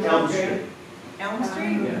 Elm Street. Elm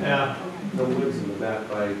Street? Yeah. The woods in the back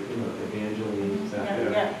by, Evangeline, back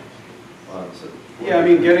there. Yeah. yeah, I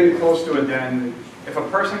mean, getting close to a den. If a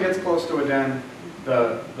person gets close to a den,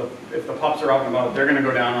 if the pups are out and about, they're going to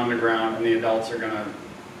go down on the ground, and the adults are going to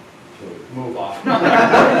move off.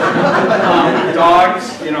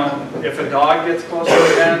 Dogs, if a dog gets close to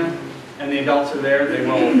a den and the adults are there,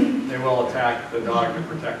 they will attack the dog to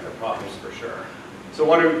protect the pups for sure. So a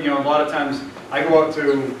lot of times I go out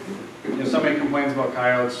to, somebody complains about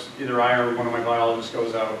coyotes, either I or one of my biologists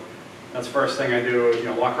goes out. That's the first thing I do,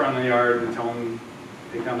 walk around the yard and tell them,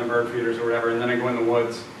 take down the bird feeders or whatever, and then I go in the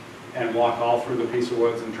woods and walk all through the piece of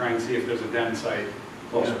woods and try and see if there's a den site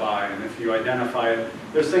close by. And if you identify it,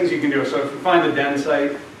 there's things you can do. So if you find a den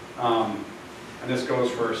site, And this goes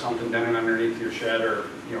for something denning underneath your shed or,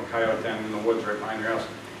 coyote den in the woods right behind your house.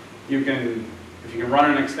 If you can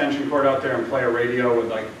run an extension cord out there and play a radio with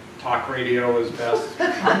like talk radio is best.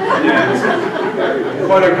 And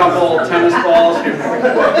put a couple tennis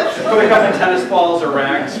balls or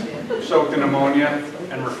rags soaked in ammonia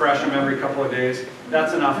and refresh them every couple of days.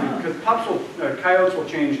 That's enough, because coyotes will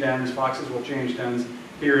change dens, foxes will change dens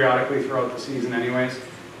periodically throughout the season anyways.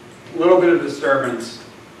 A little bit of disturbance,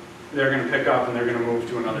 they're going to pick up and they're going to move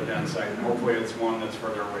to another den site. And hopefully it's one that's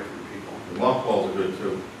further away from people. The mothballs are good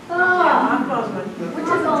too. Yeah, mothballs would. Which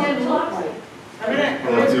is all den look like.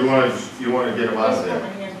 Well, if you want to get them out of there.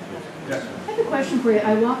 Yeah. I have a question for you.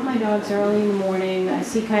 I walk my dogs early in the morning. I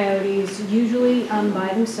see coyotes, usually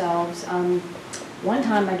by themselves. One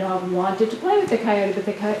time my dog wanted to play with the coyote, but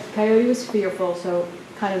the coyote was fearful, so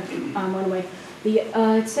kind of went away.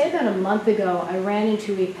 I'd say about a month ago, I ran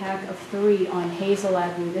into a pack of 3 on Hazel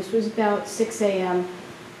Avenue. This was about 6 a.m.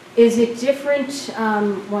 Is it different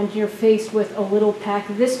when you're faced with a little pack?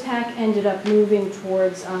 This pack ended up moving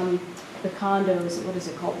towards the condos, what is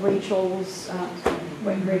it called, Rachel's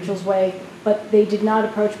Way, but they did not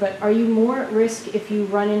approach. But are you more at risk if you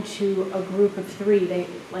run into a group of 3? They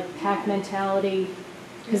like pack mentality?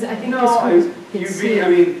 Because I think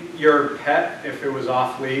your pet, if it was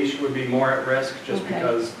off leash, would be more at risk just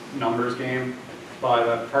because numbers game. But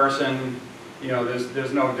a person,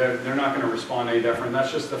 there's no, they're not going to respond any different.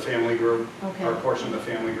 That's just the family group, or a portion of the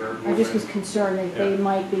family group. I just was concerned that they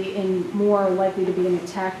might be more likely to be an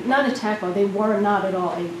attack, not attack mode. They were not at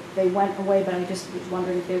all. They went away, but I just was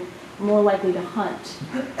wondering if they're more likely to hunt.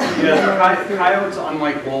 Yeah, coyotes,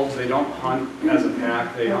 unlike wolves, they don't hunt as a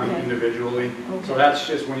pack. They hunt individually. So that's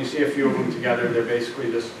just, when you see a few of them together, they're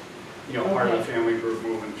basically just, part of the family group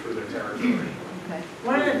moving through their territory.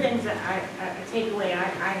 One of the things that a takeaway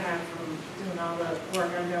I have from doing all the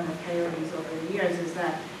work I've done with coyotes over the years is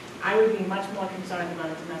that I would be much more concerned about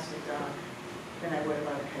a domestic dog than I would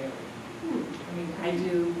about a coyote. I mean, I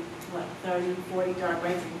do, 30, 40 dog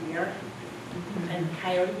bites a year, and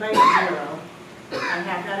coyote bites 0. I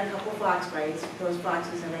have had a couple fox bites. Those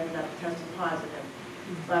foxes have ended up testing positive.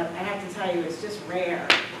 But I have to tell you, it's just rare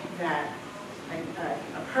that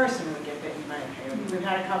a person would get bitten by a coyote. We've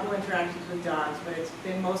had a couple interactions with dogs, but it's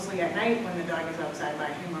been mostly at night when the dog is outside by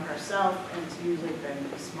him or herself, and it's usually been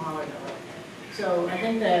a smaller dog. So I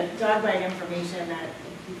think the dog bite information that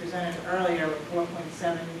he presented earlier with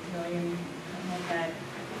 4.7 million, something like that,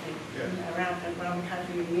 around the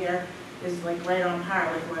country a year, is like right on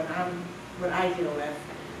par with what I deal with.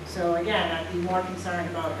 So again, I'd be more concerned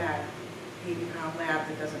about that 80-pound lab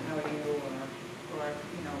that doesn't know you, or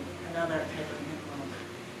another type of animal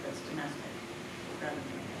that's domestic, rather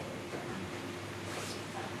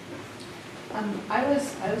than I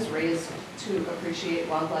was raised to appreciate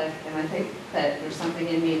wildlife, and I think that there's something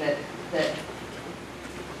in me that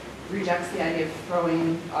rejects the idea of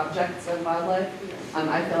throwing objects at wildlife.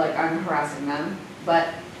 I feel like I'm harassing them,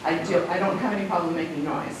 but I don't have any problem making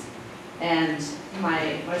noise. And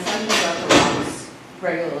my son goes out to walks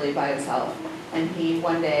regularly by himself, and he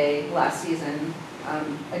one day last season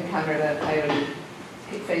encountered a coyote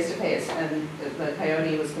face to face, and the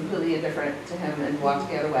coyote was completely indifferent to him and walked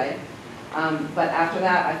the other way. But after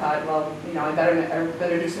that, I thought, well, I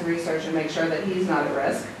better do some research and make sure that he's not at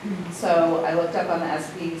risk. So I looked up on the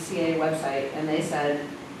SPCA website, and they said,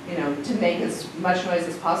 to make as much noise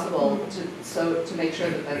as possible to make sure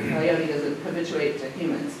that the coyote doesn't habituate to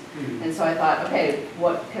humans. And so I thought, okay,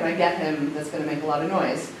 what can I get him that's going to make a lot of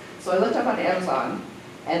noise? So I looked up on Amazon,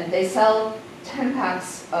 and they sell 10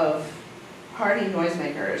 packs of party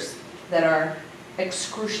noisemakers that are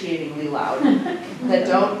excruciatingly loud, that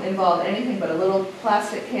don't involve anything but a little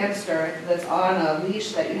plastic canister that's on a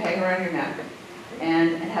leash that you hang around your neck,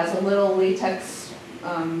 and it has a little latex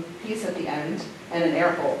piece at the end and an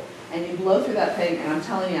air hole. And you blow through that thing, and I'm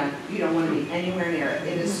telling you, you don't want to be anywhere near it.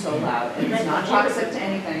 It is so loud, and it's not toxic to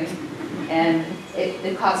anything. And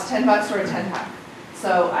it costs $10 for a 10-pack.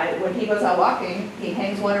 So when he goes out walking, he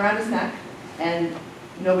hangs one around his neck, and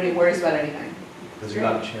nobody worries about anything. Does he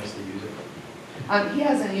have a chance to use it? He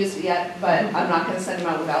hasn't used it yet, but I'm not going to send him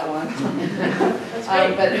out without one.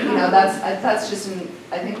 But that's just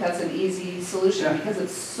I think that's an easy solution because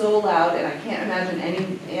it's so loud, and I can't imagine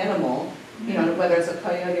any animal, whether it's a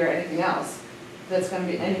coyote or anything else, that's going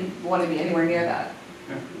to want to be anywhere near that.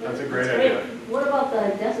 Yeah, that's a great idea. What about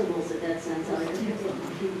the decibels that sends out? If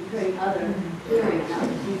you're hearing other hearing out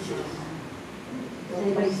of features. Does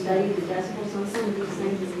anybody study the decibels on some of these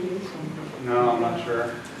things? No, I'm not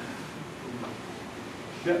sure.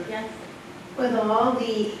 Yes. With all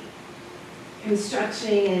the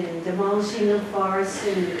construction and demolishing the forest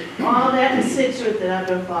and all that in Scituate that I've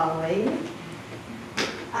been following,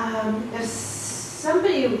 if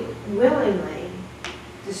somebody willingly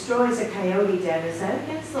destroys a coyote den, is that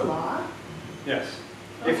against the law? Yes.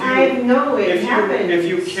 I know it happens. If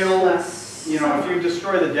you kill, if you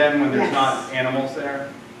destroy the den when there's Yes. not animals there,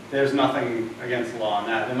 there's nothing against the law on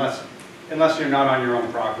that, unless you're not on your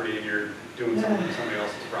own property and you're doing something on somebody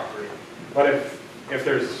else's property. But if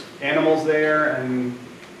there's animals there and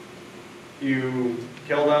you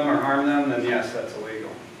kill them or harm them, then yes, that's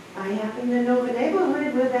illegal. I happen to know the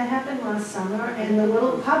neighborhood where that happened last summer, and the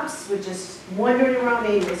little pups were just wandering around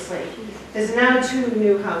aimlessly. There's now 2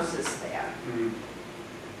 new houses there. Mhm.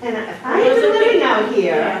 And if I had been living out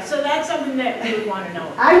here, Yeah, so that's something that we would want to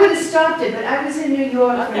know. I would have stopped it, but I was in New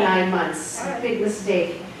York for Okay. 9 months, All right. big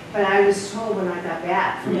mistake. But I was told when I got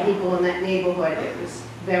back from Yeah. people in that neighborhood, it was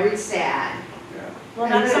very sad. Well,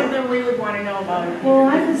 that's something we would want to know about. Well,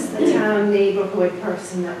 I was the town neighborhood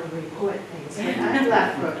person that would report things, but I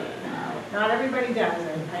left for it. Not everybody does it,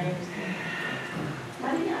 I understand.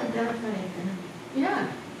 How do you identify it? Yeah.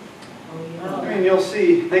 I mean, you'll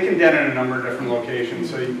see, they can den in a number of different locations,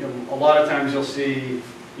 so a lot of times you'll see,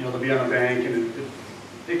 they'll be on a bank and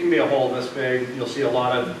it can be a hole this big. You'll see a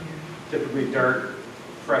lot of typically dirt,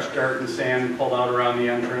 fresh dirt and sand pulled out around the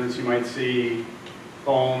entrance. You might see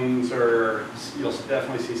bones, or you'll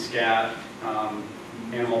definitely see scat,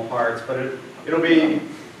 animal parts, but it'll be,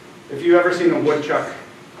 if you've ever seen a woodchuck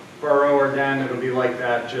burrow or den, it'll be like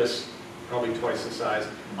that, just probably twice the size.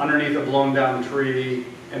 Underneath a blown down tree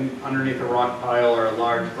and underneath a rock pile or a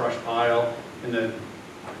large brush pile in the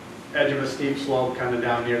edge of a steep slope, kind of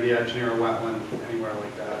down near the edge near a wetland, anywhere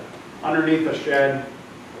like that. Underneath a shed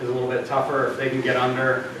is a little bit tougher if they can get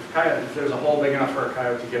under. If there's a hole big enough for a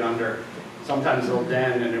coyote to get under, sometimes they'll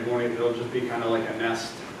den and it'll just be kind of like a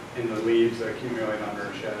nest in the leaves that accumulate under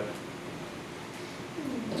a shed.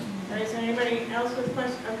 All right, so anybody else with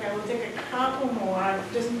questions? Okay, we'll take a couple more,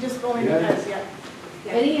 just going because, yeah.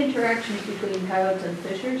 Any interactions between coyotes and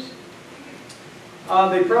fishers?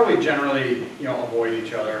 They probably generally, avoid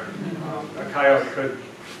each other. A coyote could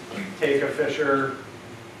take a fisher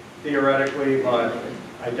theoretically, but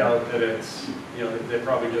I doubt that it's, they're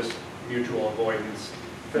probably just mutual avoidance.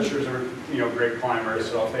 Fishers are, great climbers,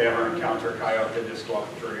 so if they ever encounter a coyote, they just go up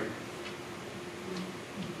the tree.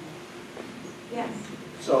 Yes.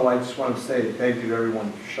 So I just want to say thank you to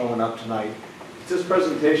everyone for showing up tonight. Is this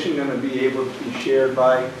presentation going to be able to be shared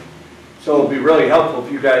by? So it'll be really helpful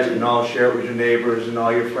if you guys can all share it with your neighbors and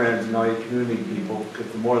all your friends and all your community people,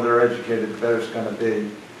 because the more they're educated, the better it's going to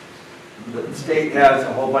be. The state has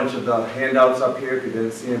a whole bunch of the handouts up here if you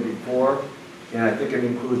didn't see them before, and I think it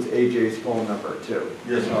includes AJ's phone number too.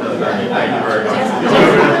 Yes, it does. Thank you very much.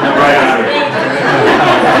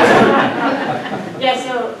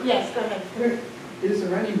 Yes, go ahead. Is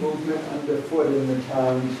there any movement underfoot in the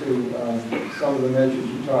town to some of the measures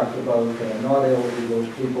you talked about, not illegal,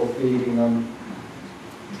 people feeding them,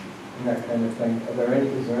 and that kind of thing?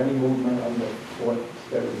 Is there any movement underfoot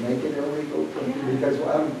that would make it illegal? Because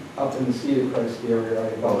I'm up in the Cedar Crest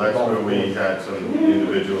area. Well, that's where we had some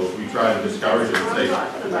individuals, we tried to discourage it, say,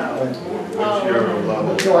 whichever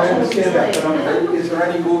level. No, I understand that, but is there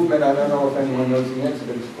any movement, I don't know if anyone knows the answer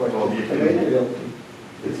to this question, Well, to make it illegal?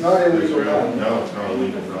 It's not illegal now. No, it's not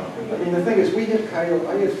illegal, no. I mean, the thing is, we have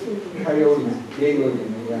coyotes daily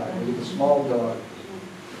in the yard, with a small dog.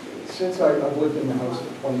 Since I've lived in the house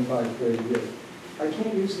for 25, 30 years, I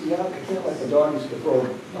can't use the yard, I can't let the dog used to throw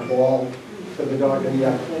a ball to the dog in the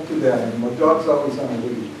yard. I can't do that anymore. The dog's always on a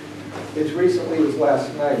leash. It was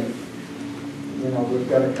last night, we've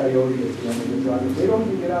got a coyote at the end of the driveway. They don't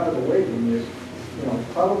even get out of the way when you're,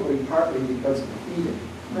 probably partly because of the feeding.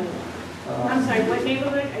 I'm sorry, what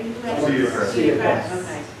neighborhood are you at? Cedar Crest. Cedar Crest,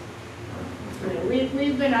 okay.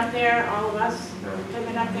 We've been up there, all of us have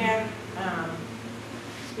been up there,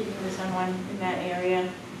 speaking to someone in that area,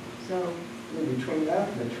 so. Between that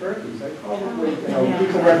and the turkeys, I probably, people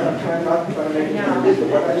trying not to make it illegal,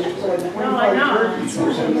 but I used to like 25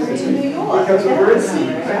 turkeys. It's in New York. Because of bird seed.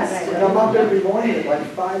 Right. And I'm up every morning at like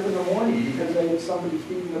 5 in the morning because they had somebody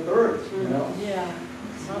feeding the birds, Yeah,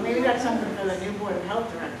 so maybe that's something for the new Board of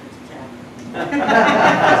Health Director to tackle.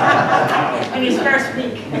 In his first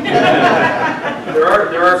week. There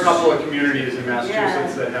are a couple of communities in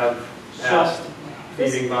Massachusetts that have passed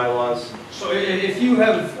feeding bylaws. So if you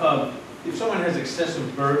have, if someone has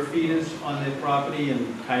excessive bird feeders on their property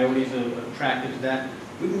and coyotes are attracted to that,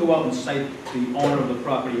 we can go out and cite the owner of the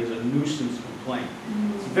property as a nuisance complaint.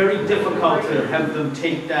 It's very difficult to have them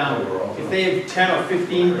take down. If they have 10 or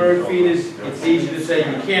 15 bird feeders, it's easy to say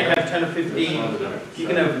you can't have 10 or 15. You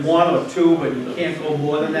can have 1 or 2, but you can't go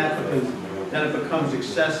more than that because then it becomes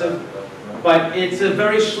excessive. But it's a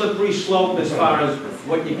very slippery slope as far as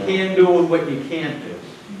what you can do and what you can't do.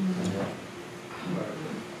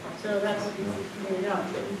 So that's, there you go.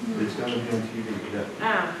 It's gonna be on TV,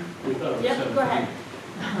 yeah. Yep, go ahead.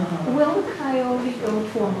 Will the coyote go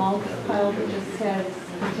to a mulch pile that just has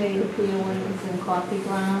potato peelings and coffee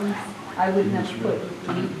grounds? I would never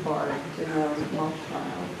put meat bark in a mulch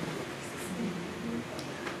pile.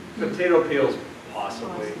 Potato peels,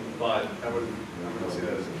 possibly, but I wouldn't see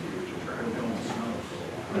that as a huge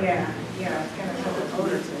attractant. Yeah, it's gonna have an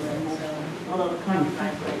odor to it, so, although the combine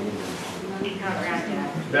might counteract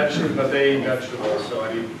that. Vegetables, but they eat vegetables, so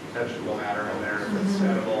any vegetable matter in there, if it's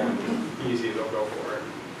edible and easy, they'll go for it.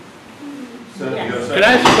 Yes. Can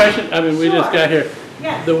I ask a question? I mean, we just got here.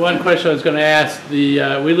 Yes. The one question I was going to ask, we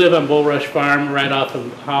live on Bulrush Farm right off of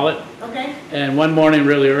Hollitt. Okay. And one morning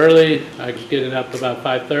really early, I was getting up about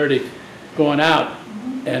 5:30, going out,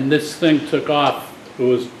 and this thing took off. It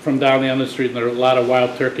was from down the end of the street, and there were a lot of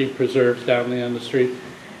wild turkey preserves down the end of the street.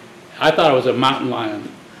 I thought it was a mountain lion.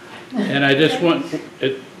 And I just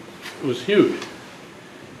it was huge.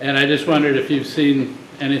 And I just wondered if you've seen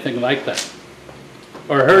anything like that.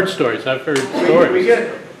 Or heard stories. I've heard stories.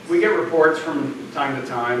 We get reports from time to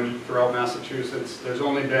time throughout Massachusetts. There's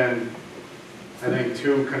only been, I think,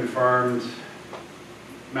 2 confirmed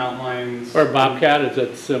mountain lions. Or bobcat, is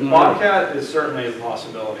that similar? Bobcat is certainly a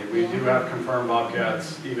possibility. We do have confirmed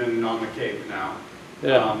bobcats even on the Cape now.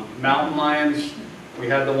 Yeah. Mountain lions, we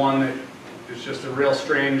had the one that is just a real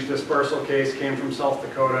strange dispersal case, came from South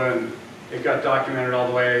Dakota, and it got documented all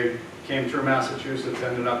the way, came through Massachusetts,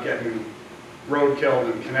 ended up getting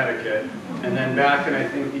roadkill in Connecticut. And then back in, I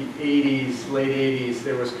think, the 80s, late 80s,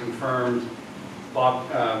 there was confirmed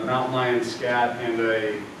mountain lion scat and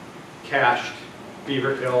a cached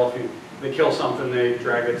beaver kill. If they kill something, they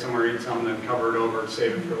drag it somewhere, eat something, then cover it over,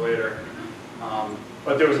 save it for later.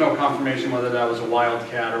 But there was no confirmation whether that was a wild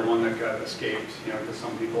cat or one that got escaped, because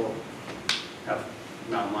some people have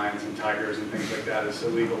mountain lions and tigers and things like that as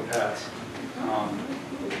illegal pets.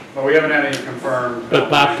 But we haven't had any confirmed. But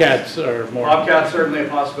bobcats are more. Bobcats certainly a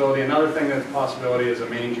possibility. Another thing that's a possibility is a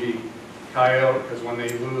mangy coyote, because when they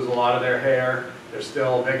lose a lot of their hair, they're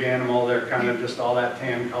still a big animal. They're kind of just all that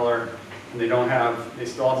tan color, and they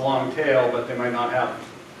still have a long tail, but they might not have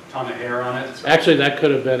a ton of hair on it. So. Actually, that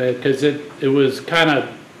could have been it, because it was kind of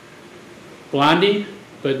blondie,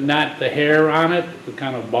 but not the hair on it. It was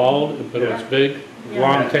kind of bald, but it was big.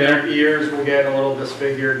 Long tail. Their ears will get a little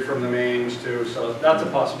disfigured from the mange too, so that's a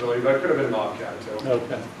possibility, but it could have been a bobcat too.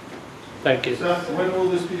 Okay. Thank you. Seth, when will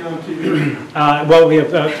this be on TV? Well, we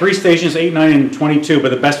have 3 stations, 8, 9, and 22, but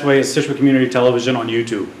the best way is Scituate Community Television on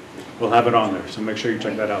YouTube. We'll have it on there, so make sure you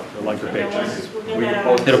check that out. You'll like the page.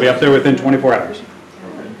 It'll be up there within 24 hours.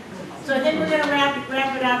 So I think we're going to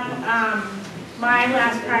wrap it up. My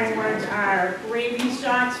last parting words are rabies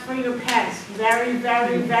shots for your pets. Very,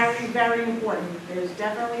 very, very, very important. There's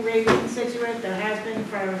definitely rabies in Scituate. There has been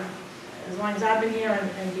for as long as I've been here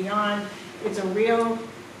and beyond. It's a real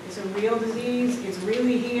disease. It's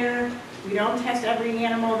really here. We don't test every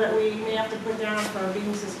animal that we may have to put down for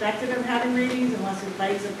being suspected of having rabies unless it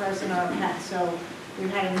bites a person or a pet. So we've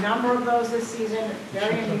had a number of those this season.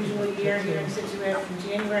 Very unusual year here in Scituate from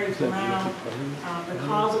January to now. The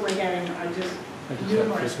calls that we're getting are just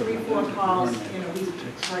numerous, 3-4 calls in a week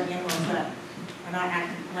for animals that are not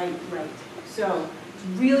acting quite right. So it's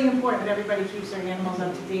really important that everybody keeps their animals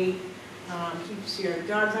up to date, keeps your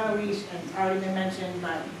dogs on a leash, and it's already been mentioned,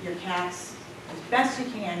 but your cats, as best you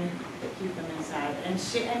can, keep them inside. And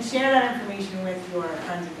share that information with your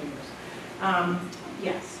friends and neighbors.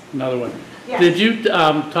 Yes? Another one. Yes. Did you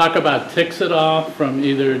talk about ticks at all from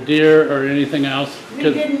either deer or anything else? We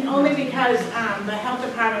didn't, only because the health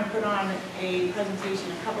department put on a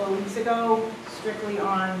presentation a couple of weeks ago strictly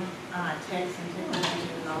on ticks and tick prevention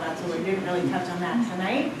and all that, so we didn't really touch on that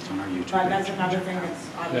tonight. But that's another thing that's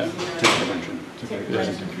obviously tick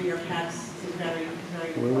prevention for your pets is very,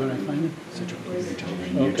 very important. Where would I find it?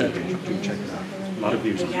 Okay. Check it out. A lot of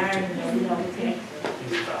views.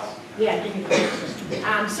 Yeah, give me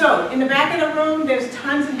so in the back of the room, there's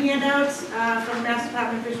tons of handouts from Mass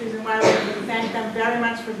Department of Fisheries and Wildlife. We thank them very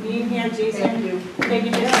much for being here. Jason, thank you for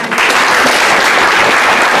taking the time.